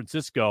in San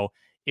Francisco.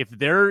 If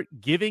they're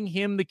giving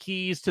him the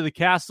keys to the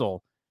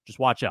castle, just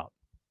watch out.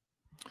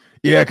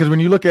 Yeah, because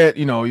when you look at,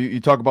 you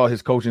talk about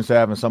his coaching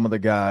staff and some of the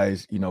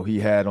guys, he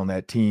had on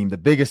that team, the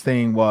biggest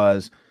thing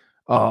was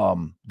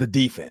the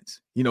defense.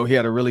 He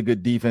had a really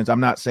good defense. I'm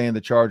not saying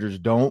the Chargers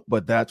don't,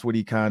 but that's what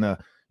he kind of,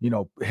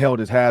 held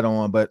his hat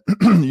on. But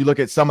you look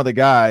at some of the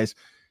guys,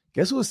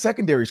 guess who his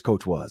secondaries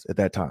coach was at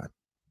that time?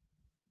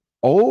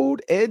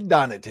 Old Ed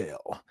Donatel.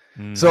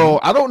 Mm-hmm. So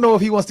I don't know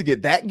if he wants to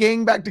get that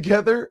gang back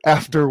together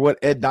after what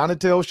Ed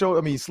Donatel showed.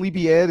 I mean,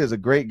 Sleepy Ed is a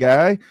great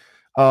guy.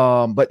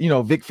 But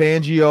Vic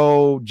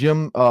Fangio,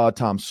 Jim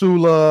Tom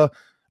Sula,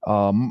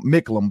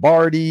 Mick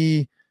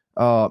Lombardi,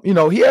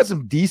 he has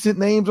some decent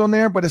names on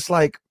there, but it's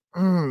like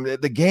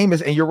the game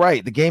is, and you're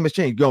right, the game has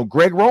changed.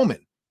 Greg Roman,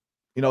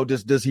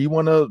 does he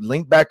want to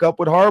link back up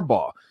with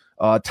Harbaugh?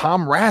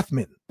 Tom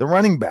Rathman, the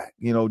running back,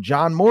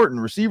 John Morton,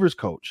 receivers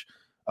coach,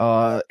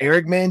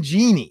 Eric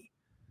Mangini.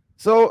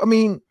 So I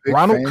mean, Vic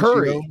Ronald Fangio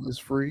Curry is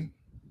free.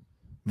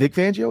 Vic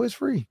Fangio is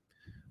free.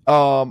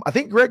 I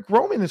think Greg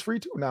Roman is free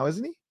too now,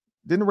 isn't he?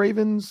 Didn't the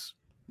Ravens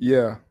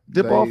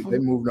dip off? They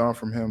moved on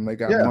from him. They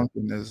got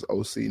Monken as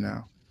OC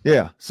now.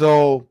 Yeah.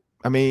 So,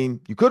 I mean,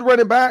 you could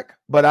run it back,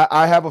 but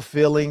I have a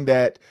feeling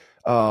that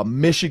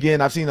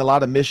Michigan, I've seen a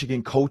lot of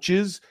Michigan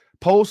coaches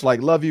post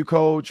like, love you,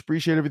 coach,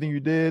 appreciate everything you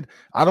did.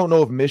 I don't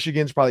know if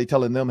Michigan's probably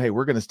telling them, hey,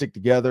 we're going to stick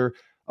together.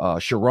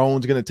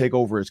 Sharon's going to take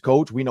over as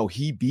coach. We know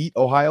he beat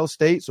Ohio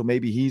State, so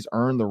maybe he's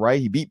earned the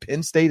right. He beat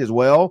Penn State as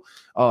well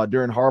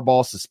during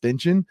Harbaugh's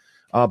suspension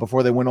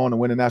before they went on to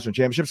win a national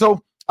championship.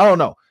 So, I don't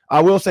know.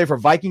 I will say for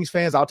Vikings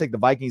fans, I'll take the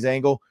Vikings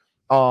angle.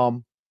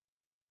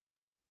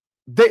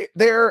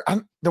 They're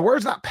the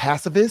word's not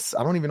pacifists.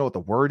 I don't even know what the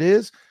word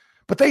is,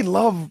 but they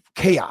love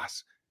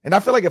chaos. And I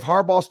feel like if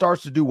Harbaugh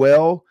starts to do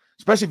well,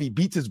 especially if he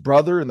beats his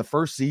brother in the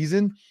first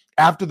season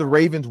after the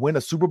Ravens win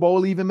a Super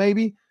Bowl, even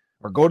maybe,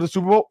 or go to the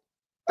Super Bowl,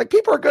 like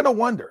people are going to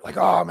wonder, like,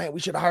 oh man, we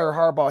should hire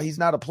Harbaugh. He's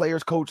not a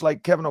player's coach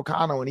like Kevin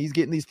O'Connell, and he's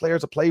getting these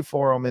players to play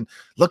for him. And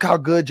look how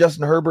good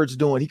Justin Herbert's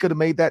doing. He could have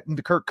made that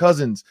into Kirk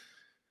Cousins.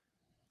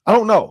 I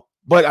don't know,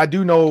 but I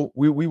do know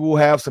we will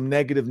have some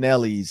negative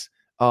Nellies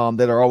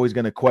that are always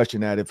going to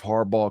question that if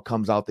Harbaugh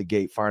comes out the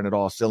gate firing at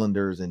all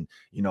cylinders and,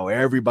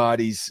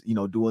 everybody's,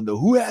 doing the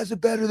who has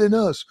it better than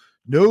us?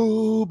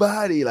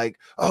 Nobody. Like,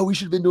 oh, we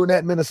should have been doing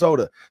that in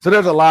Minnesota. So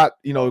there's a lot,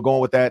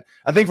 going with that.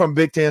 I think from a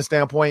Big Ten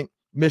standpoint,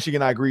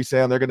 Michigan, I agree,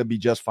 Sam, they're going to be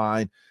just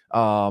fine.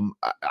 I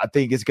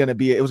think it was going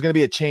to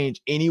be a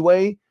change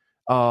anyway.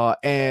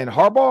 And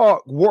Harbaugh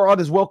wore out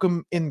his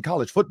welcome in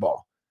college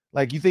football.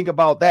 Like, you think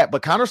about that.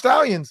 But Connor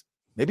Stallions,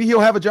 maybe he'll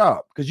have a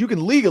job because you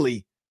can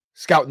legally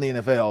scout in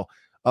the NFL.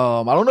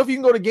 I don't know if you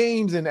can go to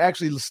games and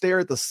actually stare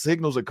at the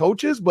signals of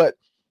coaches, but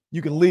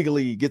you can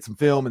legally get some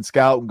film and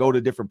scout and go to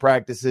different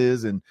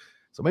practices. And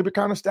so maybe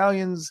Connor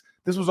Stallions,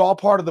 this was all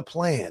part of the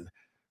plan.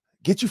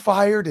 Get you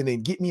fired and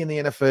then get me in the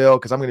NFL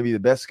because I'm going to be the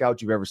best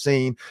scout you've ever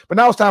seen. But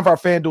now it's time for our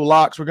FanDuel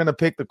locks. We're going to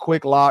pick the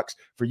quick locks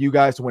for you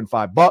guys to win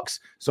 $5.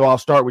 So I'll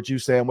start with you,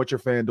 Sam. What's your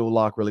FanDuel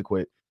lock really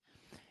quick?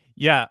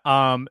 Yeah,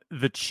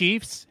 the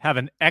Chiefs have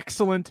an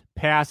excellent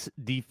pass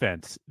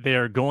defense.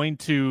 They're going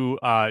to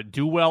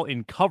do well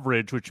in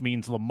coverage, which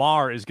means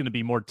Lamar is going to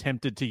be more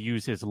tempted to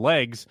use his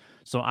legs.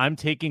 So I'm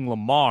taking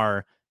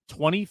Lamar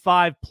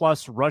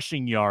 25-plus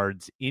rushing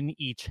yards in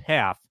each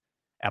half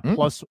at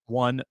plus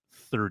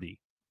 130.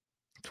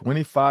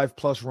 25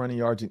 plus running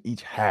yards in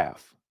each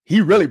half.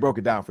 He really broke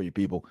it down for you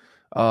people.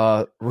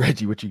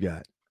 Reggie, what you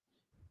got?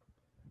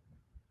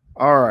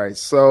 All right,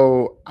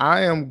 so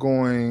I am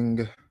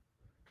going.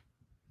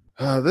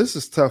 This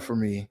is tough for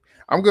me.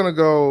 I'm going to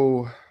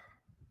go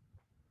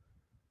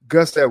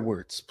Gus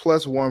Edwards,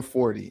 plus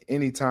 140,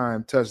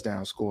 anytime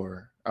touchdown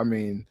scorer. I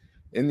mean,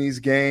 in these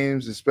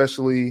games,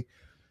 especially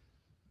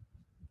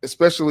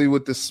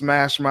with the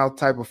smash mouth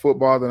type of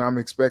football that I'm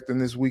expecting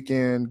this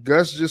weekend,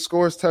 Gus just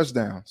scores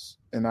touchdowns,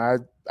 and I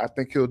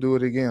think he'll do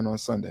it again on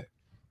Sunday.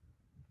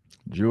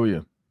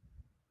 Julia.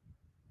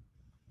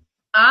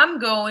 I'm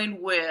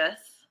going with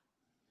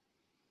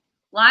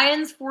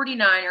Lions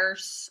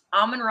 49ers,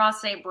 Amon-Ra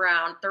St.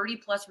 Brown,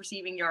 30-plus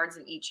receiving yards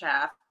in each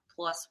half,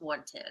 plus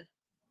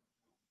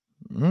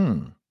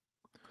 110.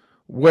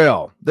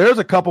 Well, there's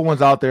a couple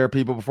ones out there,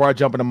 people. Before I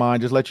jump into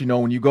mine, just let you know,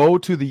 when you go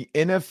to the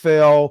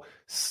NFL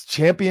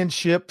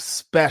championship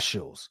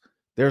specials,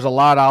 there's a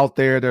lot out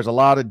there. There's a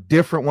lot of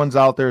different ones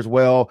out there as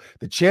well.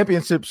 The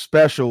championship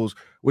specials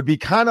would be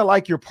kind of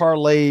like your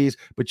parlays,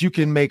 but you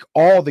can make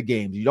all the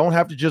games. You don't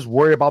have to just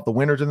worry about the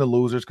winners and the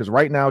losers, because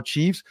right now,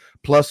 Chiefs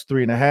plus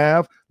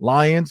 3.5,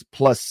 Lions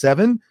plus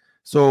 7.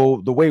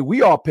 So the way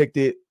we all picked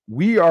it,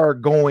 we were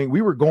going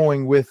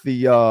with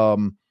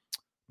the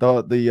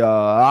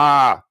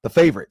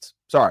favorites.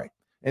 Sorry.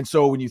 And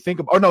so when you think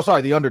of,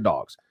 the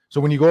underdogs.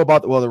 So when you go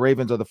about, the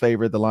Ravens are the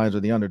favorite, the Lions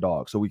are the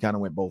underdog. So we kind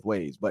of went both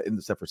ways, but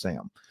except for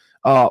Sam.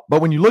 But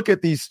when you look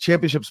at these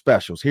championship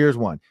specials, here's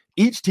one.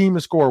 Each team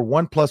to score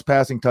 1+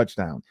 passing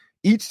touchdown.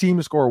 Each team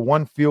to score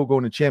 1 field goal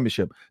in the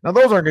championship. Now,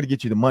 those aren't going to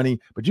get you the money,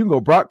 but you can go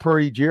Brock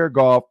Purdy, Jared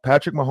Goff,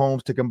 Patrick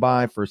Mahomes to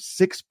combine for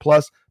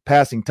 6+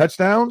 passing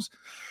touchdowns.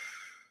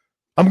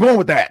 I'm going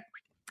with that.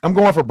 I'm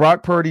going for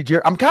Brock Purdy.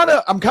 I'm kind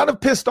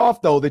of pissed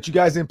off though that you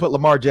guys didn't put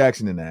Lamar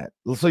Jackson in that.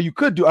 So you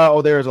could do.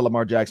 There's a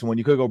Lamar Jackson one.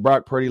 You could go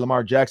Brock Purdy,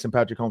 Lamar Jackson,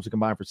 Patrick Mahomes to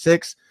combine for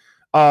 6.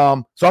 So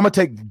I'm gonna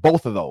take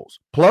both of those,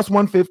 plus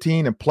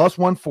 115 and plus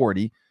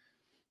 140.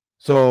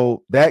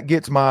 So that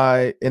gets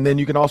and then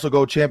you can also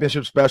go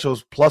championship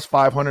specials plus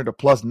 500 or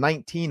plus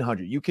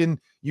 1900. You can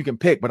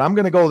pick, but I'm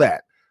gonna go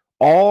that.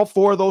 All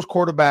 4 of those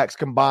quarterbacks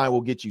combined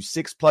will get you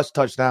 6+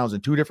 touchdowns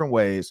in 2 different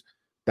ways.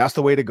 That's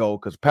the way to go,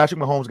 because Patrick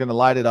Mahomes is going to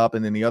light it up,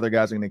 and then the other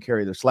guys are going to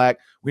carry their slack.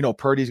 We know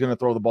Purdy's going to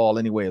throw the ball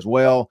anyway as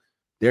well.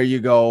 There you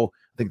go.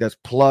 I think that's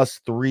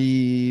plus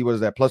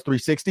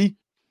 360?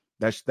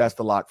 That's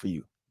the lock for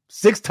you.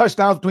 6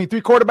 touchdowns between 3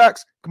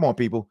 quarterbacks? Come on,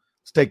 people.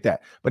 Let's take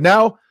that. But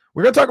now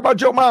we're going to talk about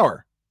Joe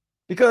Mauer,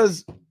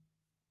 because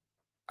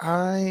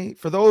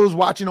for those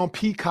watching on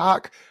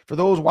Peacock, for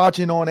those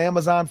watching on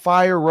Amazon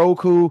Fire,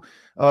 Roku,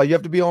 you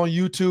have to be on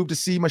YouTube to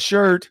see my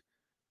shirt.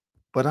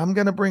 But I'm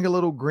going to bring a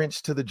little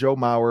Grinch to the Joe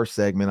Mauer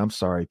segment. I'm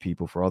sorry,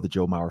 people, for all the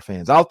Joe Mauer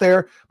fans out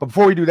there. But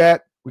before we do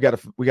that, we got a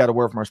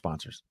word from our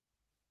sponsors.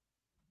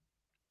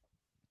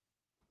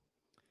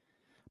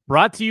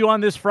 Brought to you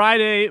on this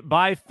Friday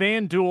by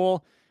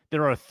FanDuel.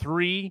 There are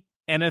 3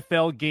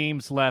 NFL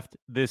games left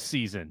this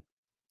season.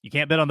 You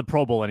can't bet on the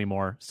Pro Bowl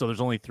anymore, so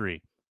there's only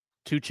 3.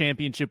 2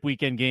 championship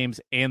weekend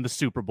games and the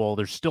Super Bowl.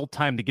 There's still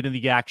time to get in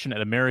the action at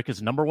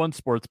America's #1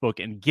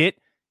 sportsbook and get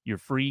your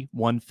free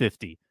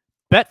 $150.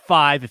 Bet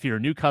 5 if you're a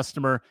new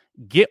customer.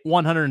 Get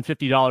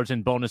 $150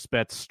 in bonus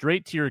bets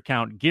straight to your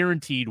account,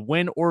 guaranteed.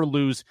 Win or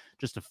lose,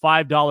 just a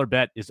 $5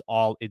 bet is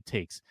all it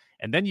takes.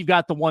 And then you've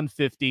got the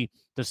 $150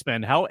 to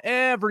spend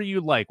however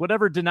you like,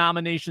 whatever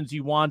denominations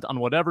you want on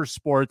whatever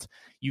sports.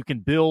 You can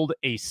build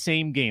a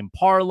same-game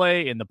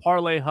parlay in the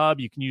Parlay Hub.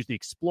 You can use the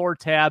Explore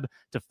tab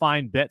to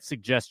find bet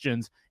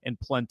suggestions and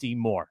plenty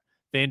more.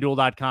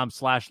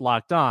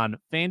 FanDuel.com/LockedOn.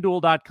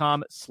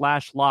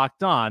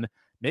 FanDuel.com/LockedOn.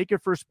 Make your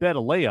first bet a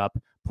layup.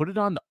 Put it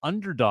on the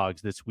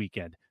underdogs this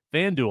weekend.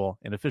 FanDuel,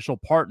 an official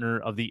partner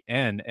of the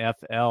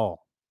NFL.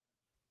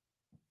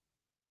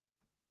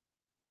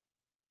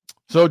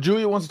 So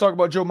Julia wants to talk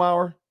about Joe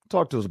Mauer.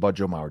 Talk to us about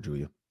Joe Mauer,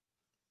 Julia.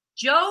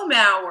 Joe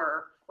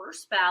Mauer,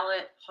 first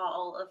ballot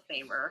Hall of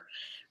Famer.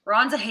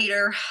 Ron's a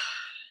hater.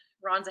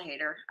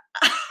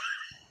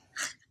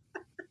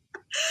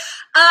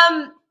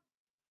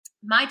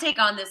 My take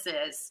on this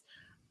is,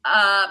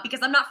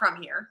 because I'm not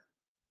from here.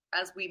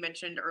 As we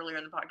mentioned earlier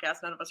in the podcast,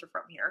 none of us are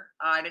from here.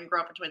 I didn't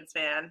grow up a Twins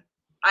fan.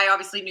 I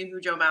obviously knew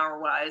who Joe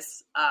Mauer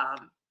was.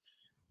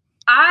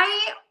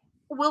 I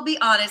will be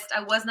honest,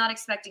 I was not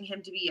expecting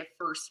him to be a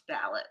first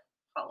ballot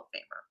Hall of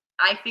Famer.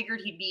 I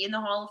figured he'd be in the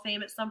Hall of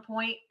Fame at some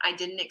point. I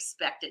didn't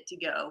expect it to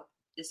go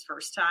this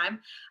first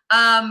time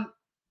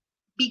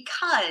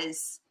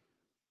because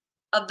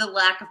of the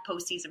lack of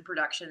postseason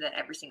production that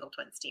every single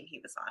Twins team he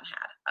was on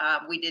had.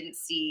 We didn't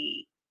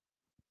see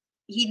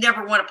 – he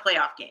never won a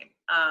playoff game.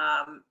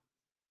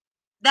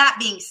 That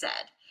being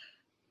said,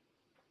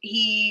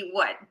 he,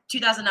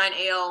 2009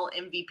 AL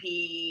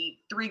MVP,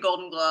 3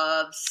 Golden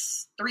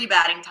Gloves, 3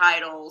 batting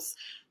titles.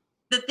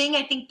 The thing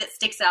I think that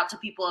sticks out to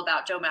people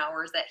about Joe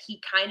Mauer is that he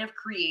kind of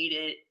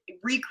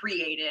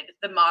recreated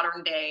the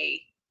modern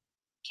day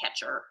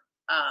catcher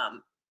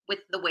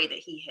with the way that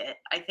he hit.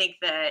 I think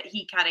that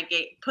he kind of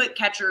put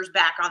catchers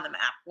back on the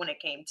map when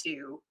it came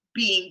to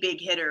being big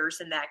hitters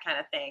and that kind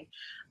of thing.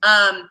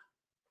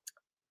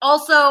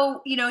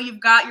 Also, you've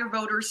got your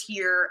voters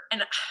here.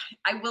 And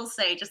I will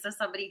say, just as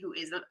somebody who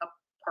isn't a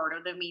part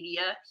of the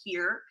media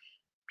here,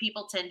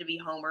 people tend to be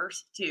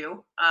homers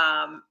too.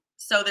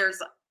 So there's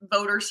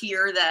voters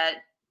here that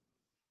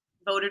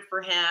voted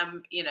for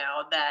him,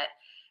 that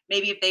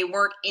maybe if they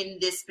weren't in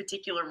this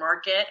particular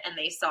market and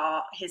they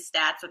saw his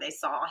stats or they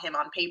saw him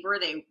on paper,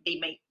 they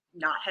may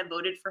not have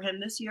voted for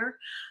him this year.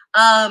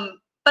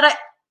 But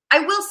I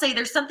will say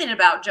there's something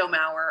about Joe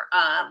Mauer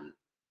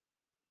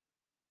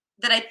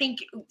that I think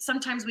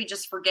sometimes we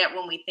just forget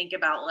when we think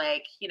about,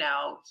 like, he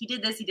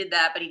did this, he did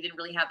that, but he didn't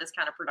really have this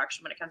kind of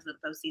production when it comes to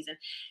the postseason.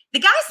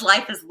 The guy's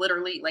life is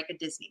literally like a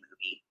Disney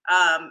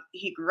movie.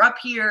 He grew up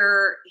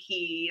here.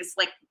 He's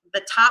like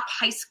the top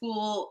high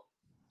school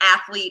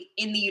athlete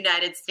in the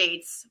United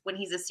States. When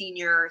he's a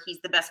senior,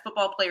 he's the best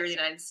football player in the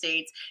United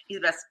States. He's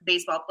the best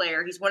baseball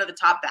player. He's one of the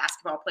top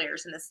basketball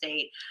players in the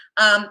state.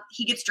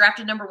 He gets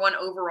drafted number 1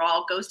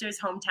 overall, goes to his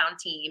hometown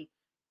team.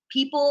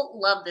 People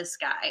love this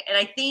guy. And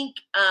I think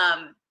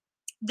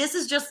this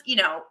is just,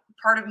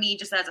 part of me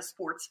just as a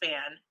sports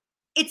fan.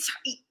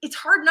 It's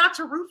hard not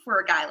to root for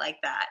a guy like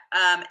that.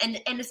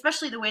 And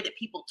especially the way that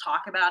people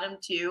talk about him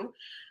too.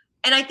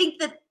 And I think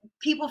that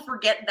people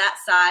forget that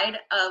side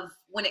of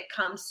when it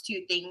comes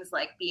to things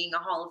like being a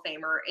Hall of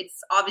Famer.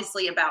 It's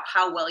obviously about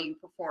how well you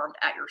performed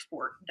at your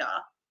sport. Duh.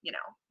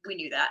 We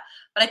knew that.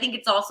 But I think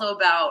it's also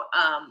about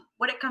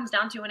what it comes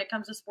down to when it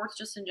comes to sports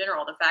just in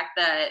general. The fact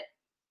that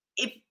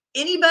if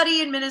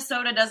anybody in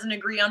Minnesota doesn't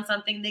agree on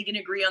something, they can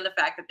agree on the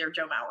fact that they're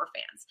Joe Mauer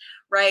fans,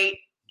 right?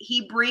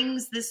 He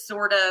brings this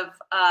sort of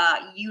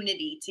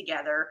unity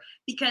together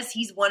because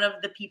he's one of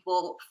the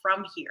people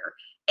from here.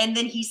 And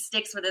then he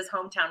sticks with his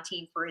hometown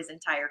team for his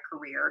entire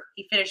career.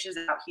 He finishes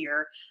out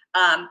here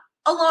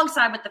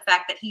alongside with the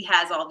fact that he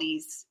has all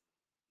these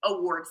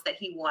awards that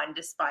he won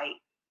despite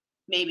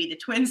maybe the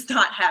Twins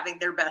not having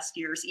their best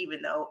years,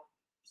 even though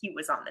he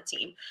was on the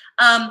team.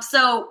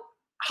 So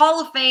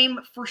Hall of Fame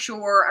for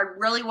sure. I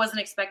really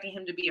wasn't expecting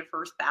him to be a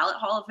first ballot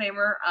Hall of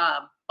Famer,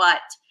 but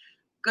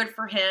good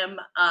for him.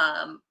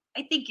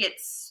 I think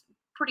it's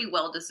pretty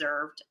well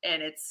deserved,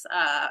 and it's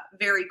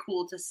very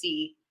cool to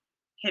see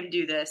him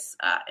do this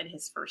in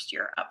his first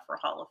year up for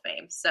Hall of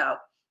Fame. So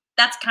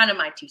that's kind of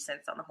my 2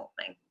 cents on the whole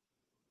thing.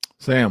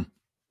 Sam.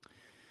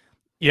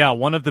 Yeah,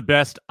 one of the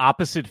best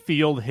opposite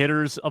field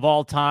hitters of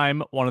all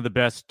time, one of the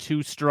best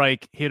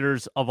 2-strike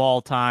hitters of all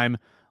time,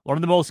 one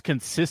of the most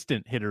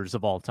consistent hitters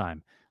of all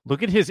time.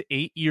 Look at his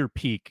 8-year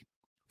peak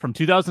from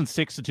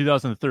 2006 to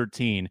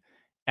 2013,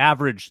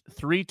 averaged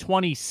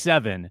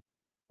 327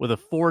 with a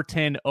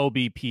 410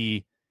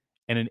 OBP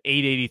and an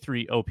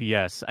 883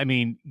 OPS. I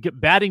mean,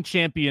 batting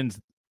champions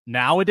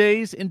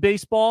nowadays in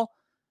baseball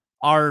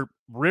are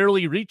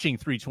rarely reaching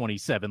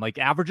 327. Like,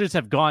 averages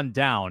have gone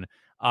down.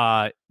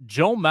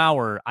 Joe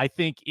Mauer, I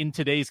think in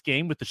today's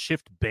game with the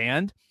shift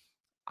banned,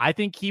 I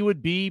think he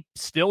would be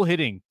still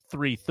hitting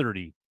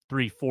 330,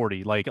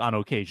 340, like on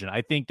occasion.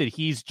 I think that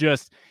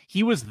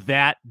he was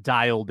that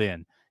dialed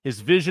in.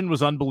 His vision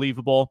was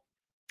unbelievable.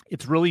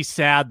 It's really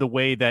sad the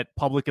way that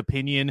public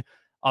opinion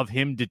of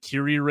him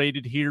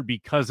deteriorated here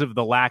because of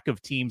the lack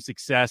of team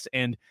success.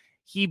 And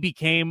he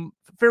became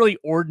a fairly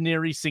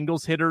ordinary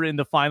singles hitter in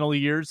the final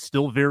years,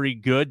 still very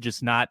good,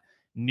 just not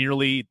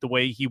nearly the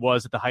way he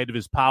was at the height of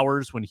his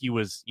powers when he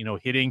was,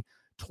 hitting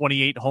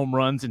 28 home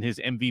runs in his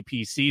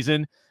MVP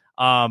season.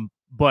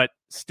 But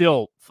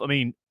still, I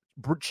mean,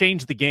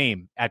 changed the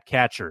game at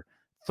catcher.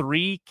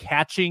 3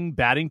 catching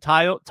batting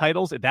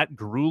titles at that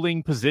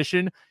grueling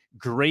position,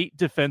 great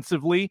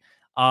defensively,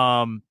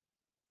 and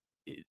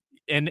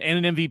an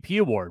MVP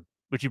award,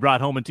 which he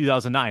brought home in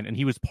 2009. And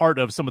he was part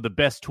of some of the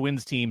best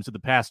Twins teams of the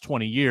past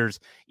 20 years,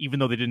 even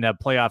though they didn't have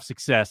playoff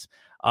success.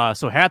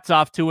 So hats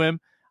off to him.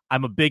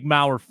 I'm a big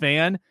Mauer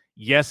fan.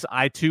 Yes,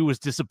 I too was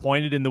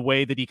disappointed in the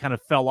way that he kind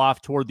of fell off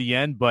toward the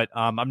end, but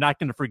I'm not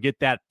going to forget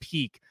that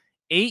peak.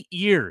 8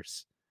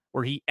 years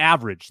where he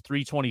averaged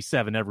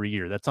 327 every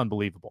year. That's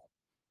unbelievable.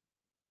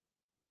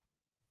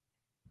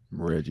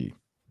 Reggie.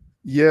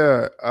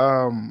 Yeah.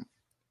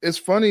 It's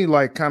funny,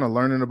 like, kind of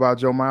learning about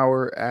Joe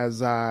Mauer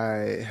as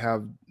I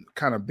have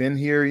kind of been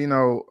here.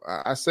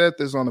 I said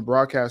this on the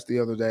broadcast the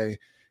other day.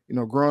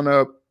 Growing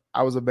up,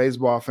 I was a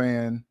baseball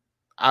fan,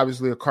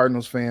 obviously a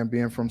Cardinals fan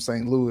being from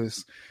St.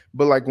 Louis.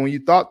 But, like, when you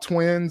thought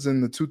Twins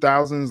in the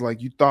 2000s, like,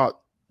 you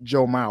thought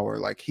Joe Mauer.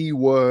 Like, he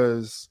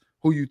was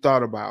who you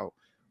thought about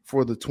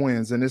for the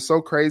Twins. And it's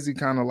so crazy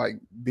kind of, like,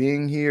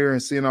 being here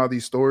and seeing all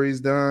these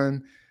stories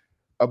done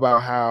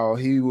about how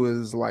he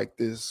was, like,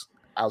 this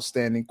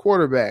outstanding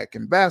quarterback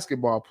and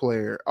basketball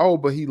player. Oh,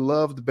 but he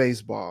loved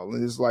baseball.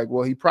 And it's like,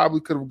 well, he probably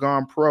could have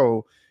gone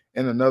pro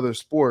in another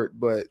sport,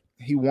 but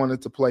he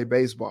wanted to play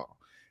baseball.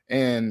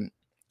 And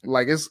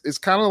like, it's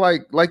kind of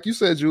like you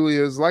said,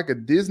 Julia, it's like a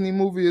Disney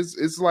movie.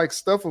 It's like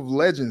stuff of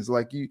legends.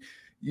 Like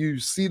you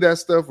see that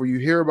stuff or you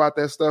hear about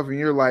that stuff and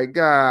you're like,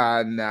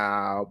 God,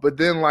 no. But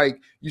then, like,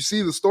 you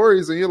see the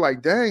stories and you're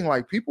like, dang,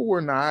 like, people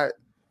were not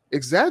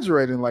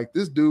exaggerating. Like,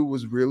 this dude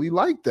was really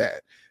like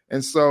that.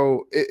 And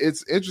so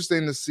it's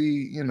interesting to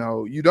see,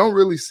 you don't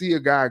really see a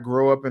guy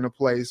grow up in a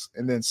place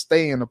and then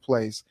stay in a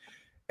place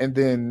and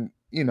then,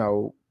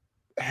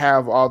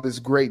 have all this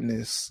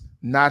greatness,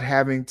 not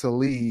having to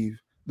leave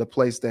the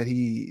place that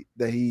he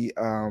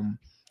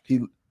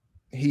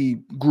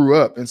grew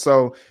up. And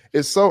so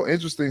it's so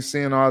interesting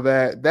seeing all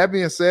that. That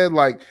being said,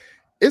 like,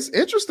 it's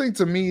interesting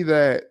to me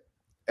that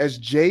as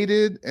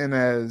jaded and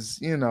as,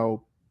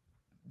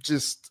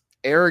 just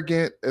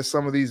arrogant as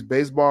some of these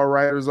baseball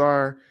writers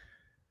are,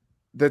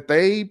 that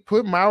they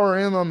put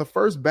Mauer in on the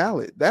first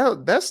ballot.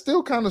 That's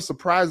still kind of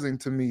surprising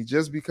to me,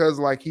 just because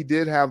like he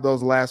did have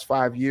those last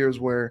 5 years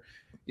where,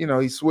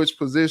 he switched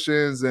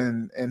positions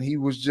and he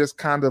was just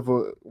kind of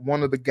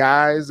one of the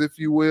guys, if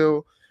you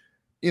will.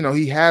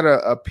 He had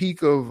a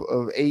peak of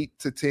 8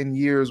 to 10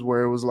 years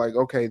where it was like,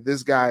 okay,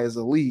 this guy is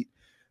elite.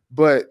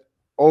 But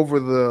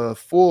over the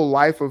full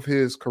life of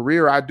his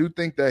career, I do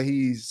think that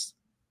he's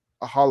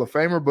a Hall of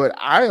Famer. But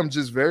I am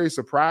just very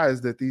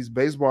surprised that these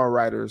baseball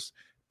writers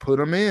put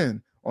him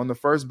in on the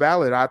first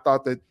ballot. I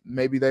thought that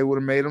maybe they would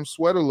have made him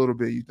sweat a little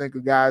bit. You think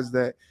of guys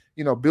that,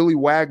 Billy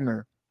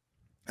Wagner,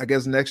 I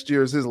guess next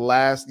year is his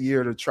last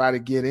year to try to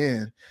get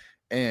in.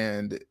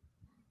 And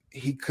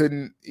he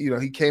couldn't,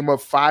 he came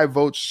up 5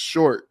 votes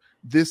short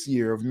this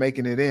year of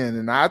making it in.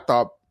 And I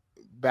thought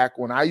back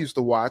when I used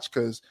to watch,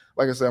 because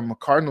like I said, I'm a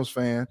Cardinals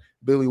fan,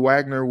 Billy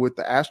Wagner with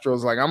the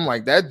Astros, I'm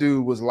like, that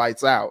dude was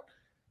lights out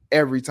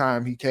every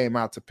time he came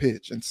out to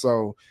pitch. And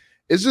so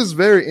it's just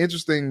very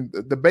interesting.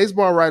 The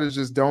baseball writers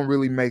just don't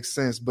really make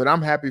sense, but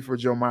I'm happy for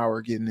Joe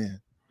Mauer getting in.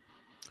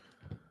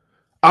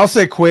 I'll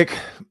say quick.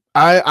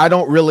 I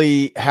don't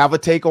really have a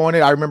take on it.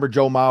 I remember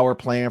Joe Mauer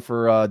playing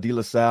for De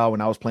La Salle when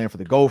I was playing for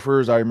the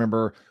Gophers. I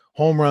remember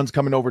home runs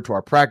coming over to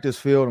our practice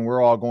field, and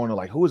we're all going to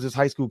like, who is this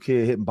high school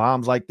kid hitting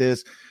bombs like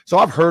this? So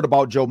I've heard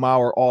about Joe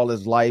Mauer all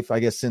his life, I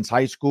guess, since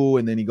high school,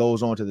 and then he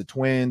goes on to the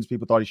Twins.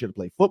 People thought he should have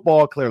played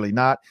football. Clearly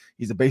not.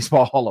 He's a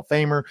baseball Hall of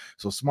Famer,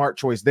 so smart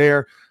choice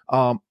there.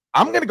 I'm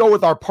going to go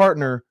with our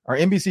partner, our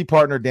NBC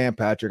partner, Dan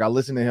Patrick. I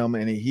listened to him,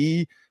 and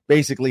he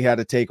basically had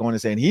a take on it,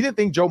 saying he didn't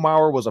think Joe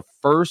Mauer was a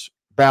first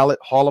ballot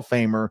Hall of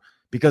Famer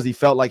because he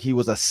felt like he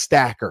was a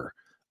stacker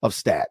of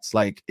stats.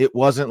 Like, it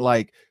wasn't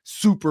like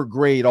super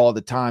great all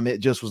the time. It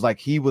just was like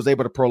he was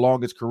able to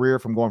prolong his career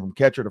from going from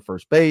catcher to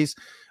first base.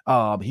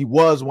 He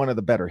was one of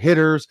the better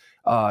hitters.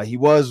 He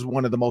was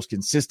one of the most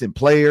consistent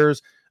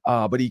players,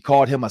 but he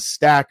called him a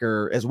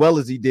stacker as well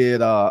as he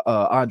did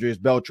Andres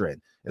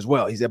Beltran as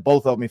well. He said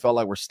both of them he felt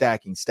like were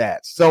stacking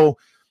stats. So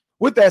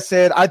with that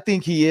said, I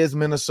think he is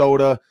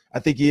Minnesota. I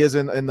think he is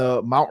in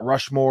the Mount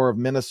Rushmore of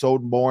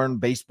Minnesota-born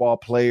baseball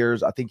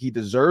players. I think he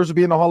deserves to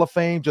be in the Hall of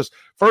Fame. Just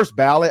first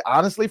ballot,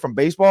 honestly, from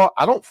baseball,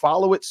 I don't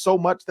follow it so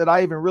much that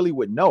I even really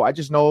would know. I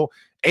just know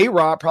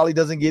A-Rod probably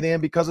doesn't get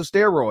in because of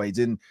steroids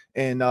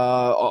and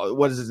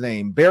what is his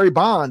name? Barry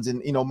Bonds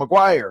and,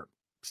 McGuire,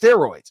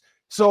 steroids.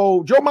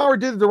 So Joe Mauer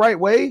did it the right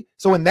way.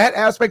 So in that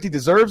aspect, he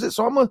deserves it.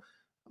 So I'm gonna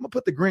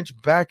put the Grinch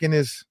back in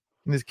his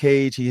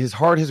cage. His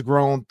heart has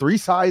grown 3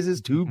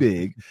 sizes too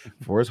big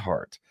for his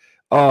heart.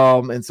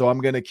 And so I'm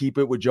going to keep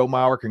it with Joe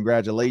Mauer.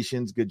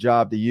 Congratulations. Good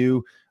job to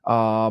you.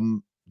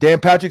 Dan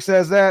Patrick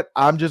says that.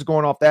 I'm just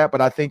going off that,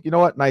 but I think, you know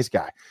what? Nice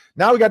guy.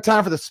 Now we got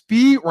time for the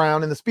speed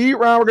round. In the speed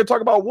round, we're going to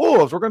talk about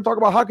Wolves. We're going to talk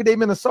about Hockey Day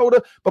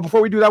Minnesota. But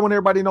before we do that, I want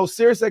everybody to know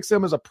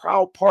SiriusXM is a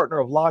proud partner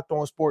of Locked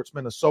On Sports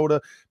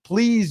Minnesota.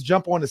 Please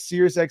jump on to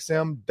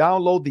SiriusXM,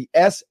 download the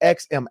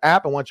SXM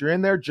app. And once you're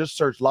in there, just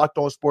search Locked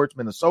On Sports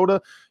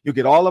Minnesota. You'll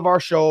get all of our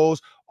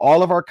shows,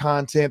 all of our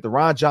content, the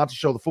Ron Johnson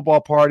Show, the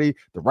football party,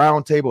 the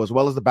roundtable, as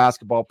well as the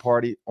basketball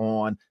party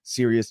on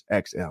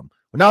SiriusXM.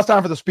 But now it's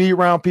time for the speed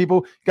round,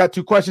 people. Got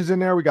 2 questions in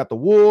there. We got the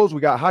Wolves.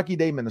 We got Hockey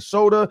Day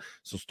Minnesota.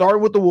 So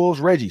starting with the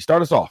Wolves, Reggie,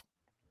 start us off.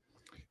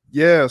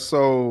 Yeah,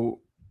 so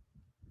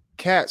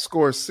Cat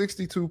scores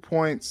 62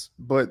 points,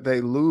 but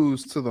they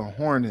lose to the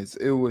Hornets.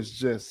 It was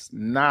just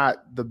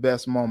not the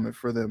best moment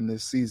for them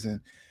this season.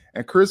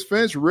 And Chris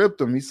Finch ripped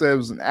them. He said it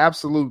was an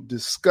absolute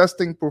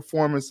disgusting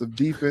performance of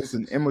defense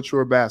and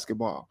immature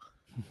basketball.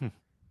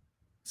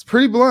 It's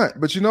pretty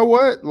blunt, but you know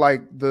what?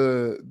 Like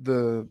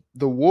the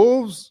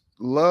Wolves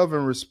love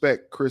and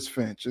respect Chris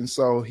Finch. And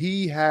so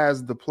he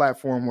has the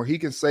platform where he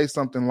can say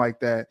something like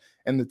that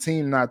and the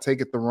team not take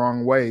it the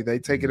wrong way. They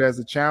take it as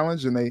a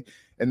challenge and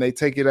they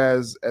take it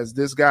as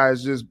this guy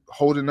is just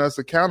holding us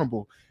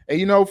accountable.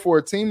 And, for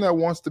a team that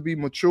wants to be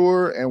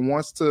mature and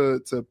wants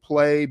to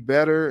play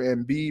better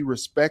and be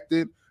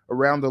respected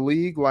around the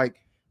league, like,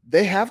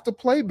 they have to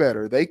play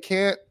better. They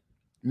can't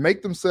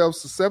make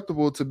themselves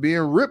susceptible to being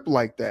ripped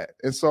like that.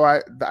 And so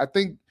I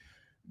think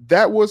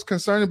that was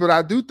concerning, but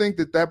I do think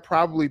that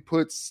probably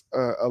puts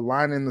a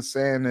line in the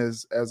sand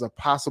as a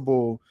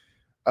possible,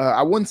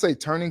 I wouldn't say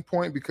turning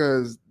point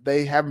because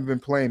they haven't been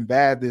playing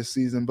bad this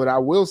season, but I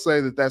will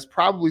say that that's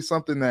probably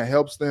something that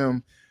helps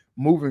them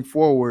moving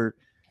forward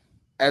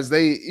as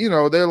they,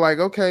 they're like,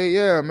 okay,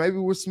 yeah, maybe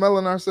we're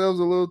smelling ourselves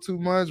a little too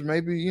much.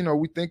 Maybe,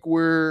 we think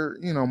we're,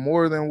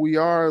 more than we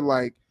are.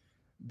 Like,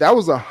 that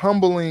was a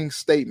humbling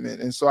statement.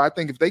 And so I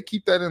think if they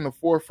keep that in the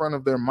forefront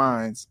of their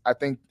minds, I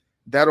think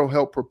that'll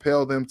help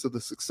propel them to the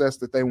success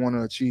that they want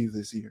to achieve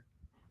this year.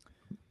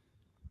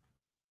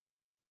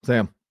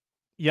 Sam.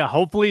 Yeah,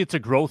 hopefully it's a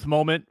growth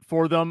moment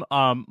for them.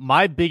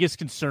 My biggest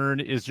concern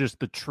is just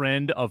the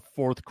trend of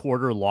fourth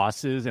quarter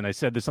losses. And I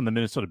said this on the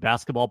Minnesota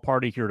basketball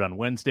party here on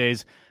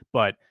Wednesdays,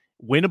 but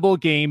winnable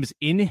games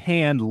in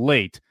hand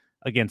late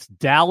against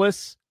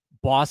Dallas,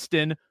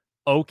 Boston,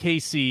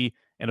 OKC,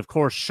 and of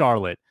course,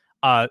 Charlotte.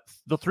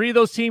 The three of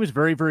those teams,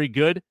 very, very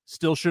good.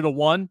 Still should have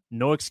won.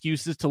 No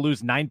excuses to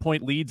lose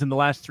 9-point leads in the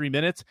last 3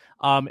 minutes.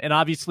 And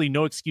obviously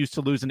no excuse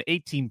to lose an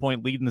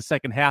 18-point lead in the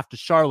second half to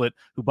Charlotte,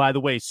 who, by the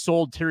way,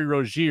 sold Terry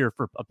Rozier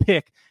for a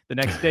pick the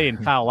next day in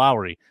Kyle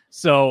Lowry.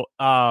 So,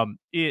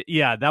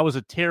 that was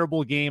a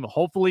terrible game.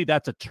 Hopefully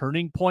that's a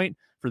turning point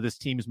for this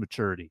team's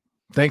maturity.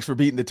 Thanks for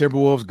beating the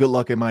Timberwolves. Good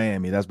luck in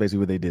Miami. That's basically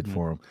what they did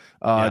for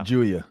them.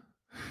 Julia.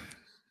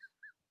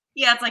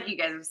 Yeah, it's like you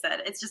guys have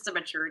said. It's just a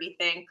maturity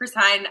thing. Chris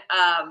Hine,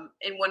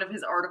 in one of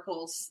his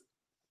articles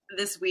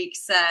this week,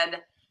 said,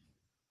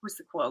 what's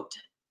the quote?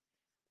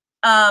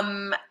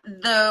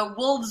 The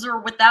Wolves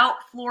are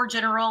without floor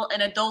general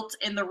and adult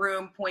in the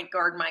room point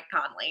guard Mike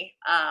Conley.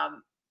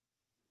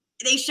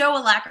 They show a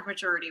lack of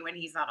maturity when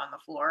he's not on the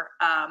floor.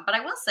 But I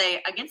will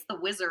say, against the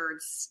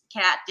Wizards,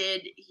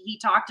 he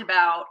talked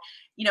about,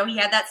 he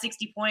had that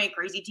 60-point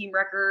crazy team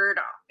record,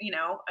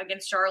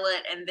 against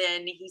Charlotte. And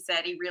then he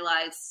said he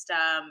realized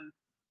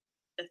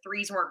the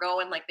threes weren't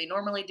going like they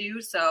normally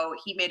do. So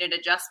he made an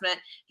adjustment.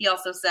 He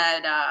also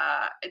said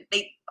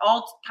they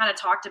all kind of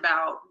talked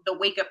about the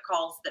wake-up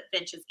calls that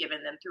Finch has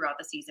given them throughout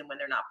the season when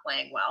they're not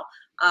playing well.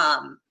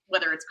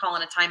 Whether it's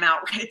calling a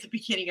timeout right at the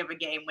beginning of a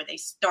game when they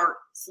start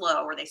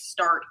slow or they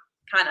start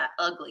kind of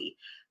ugly,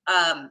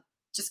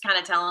 just kind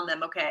of telling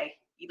them, okay,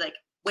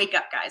 wake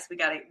up, guys. We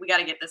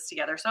gotta get this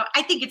together. So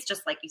I think it's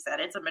just like you said,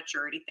 it's a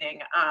maturity thing.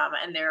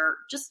 And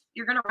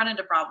you're gonna run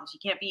into problems. You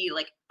can't be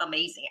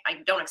amazing. I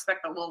don't expect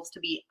the Wolves to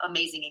be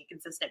amazing and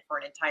consistent for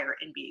an entire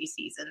NBA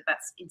season.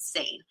 That's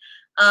insane.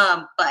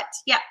 But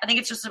yeah, I think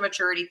it's just a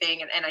maturity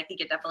thing, and I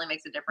think it definitely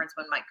makes a difference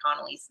when Mike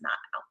Conley's not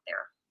out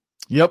there.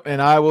 Yep,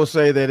 and I will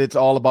say that it's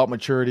all about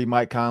maturity.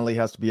 Mike Conley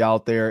has to be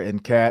out there,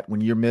 and Kat,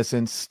 when you're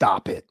missing,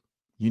 stop it.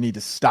 You need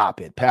to stop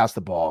it. Pass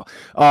the ball.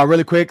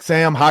 Really quick,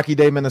 Sam, Hockey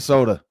Day,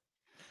 Minnesota.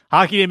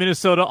 Hockey Day,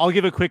 Minnesota. I'll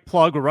give a quick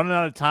plug. We're running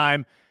out of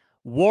time.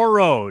 War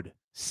Road,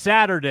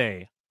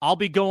 Saturday. I'll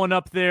be going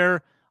up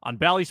there on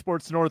Bally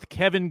Sports North.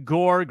 Kevin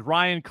Gorg,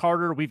 Ryan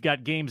Carter. We've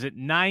got games at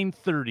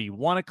 9:30,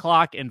 1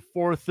 o'clock, and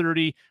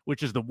 4:30,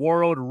 which is the War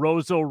Road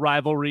Roseau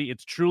rivalry.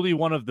 It's truly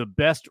one of the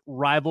best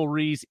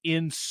rivalries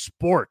in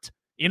sport,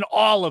 in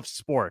all of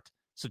sport.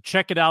 So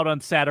check it out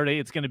on Saturday.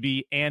 It's going to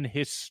be an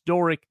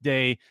historic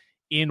day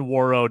in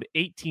War Road.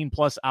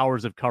 18-plus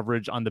hours of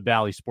coverage on the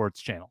Bally Sports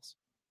channels.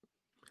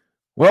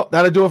 Well,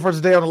 that'll do it for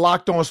today on the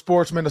Locked On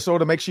Sports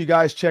Minnesota. Make sure you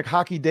guys check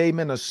Hockey Day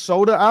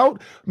Minnesota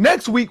out.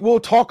 Next week,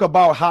 we'll talk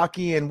about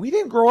hockey, and we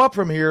didn't grow up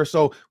from here,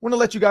 so I want to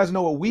let you guys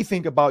know what we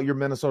think about your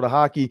Minnesota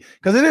hockey,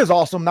 because it is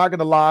awesome. Not going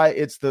to lie,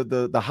 it's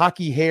the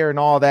hockey hair and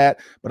all that.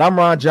 But I'm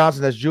Ron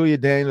Johnson. That's Julia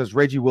Daniels, that's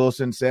Reggie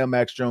Wilson, Sam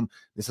Ekstrom.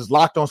 This is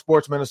Locked On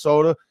Sports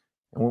Minnesota,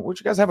 and we want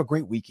you guys to have a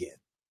great weekend.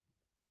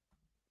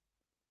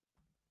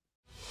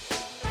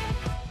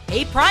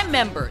 Hey, Prime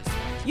members.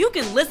 You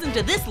can listen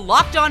to this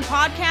Locked On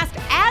podcast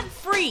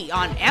ad-free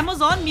on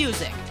Amazon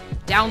Music.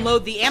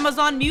 Download the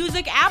Amazon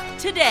Music app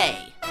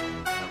today.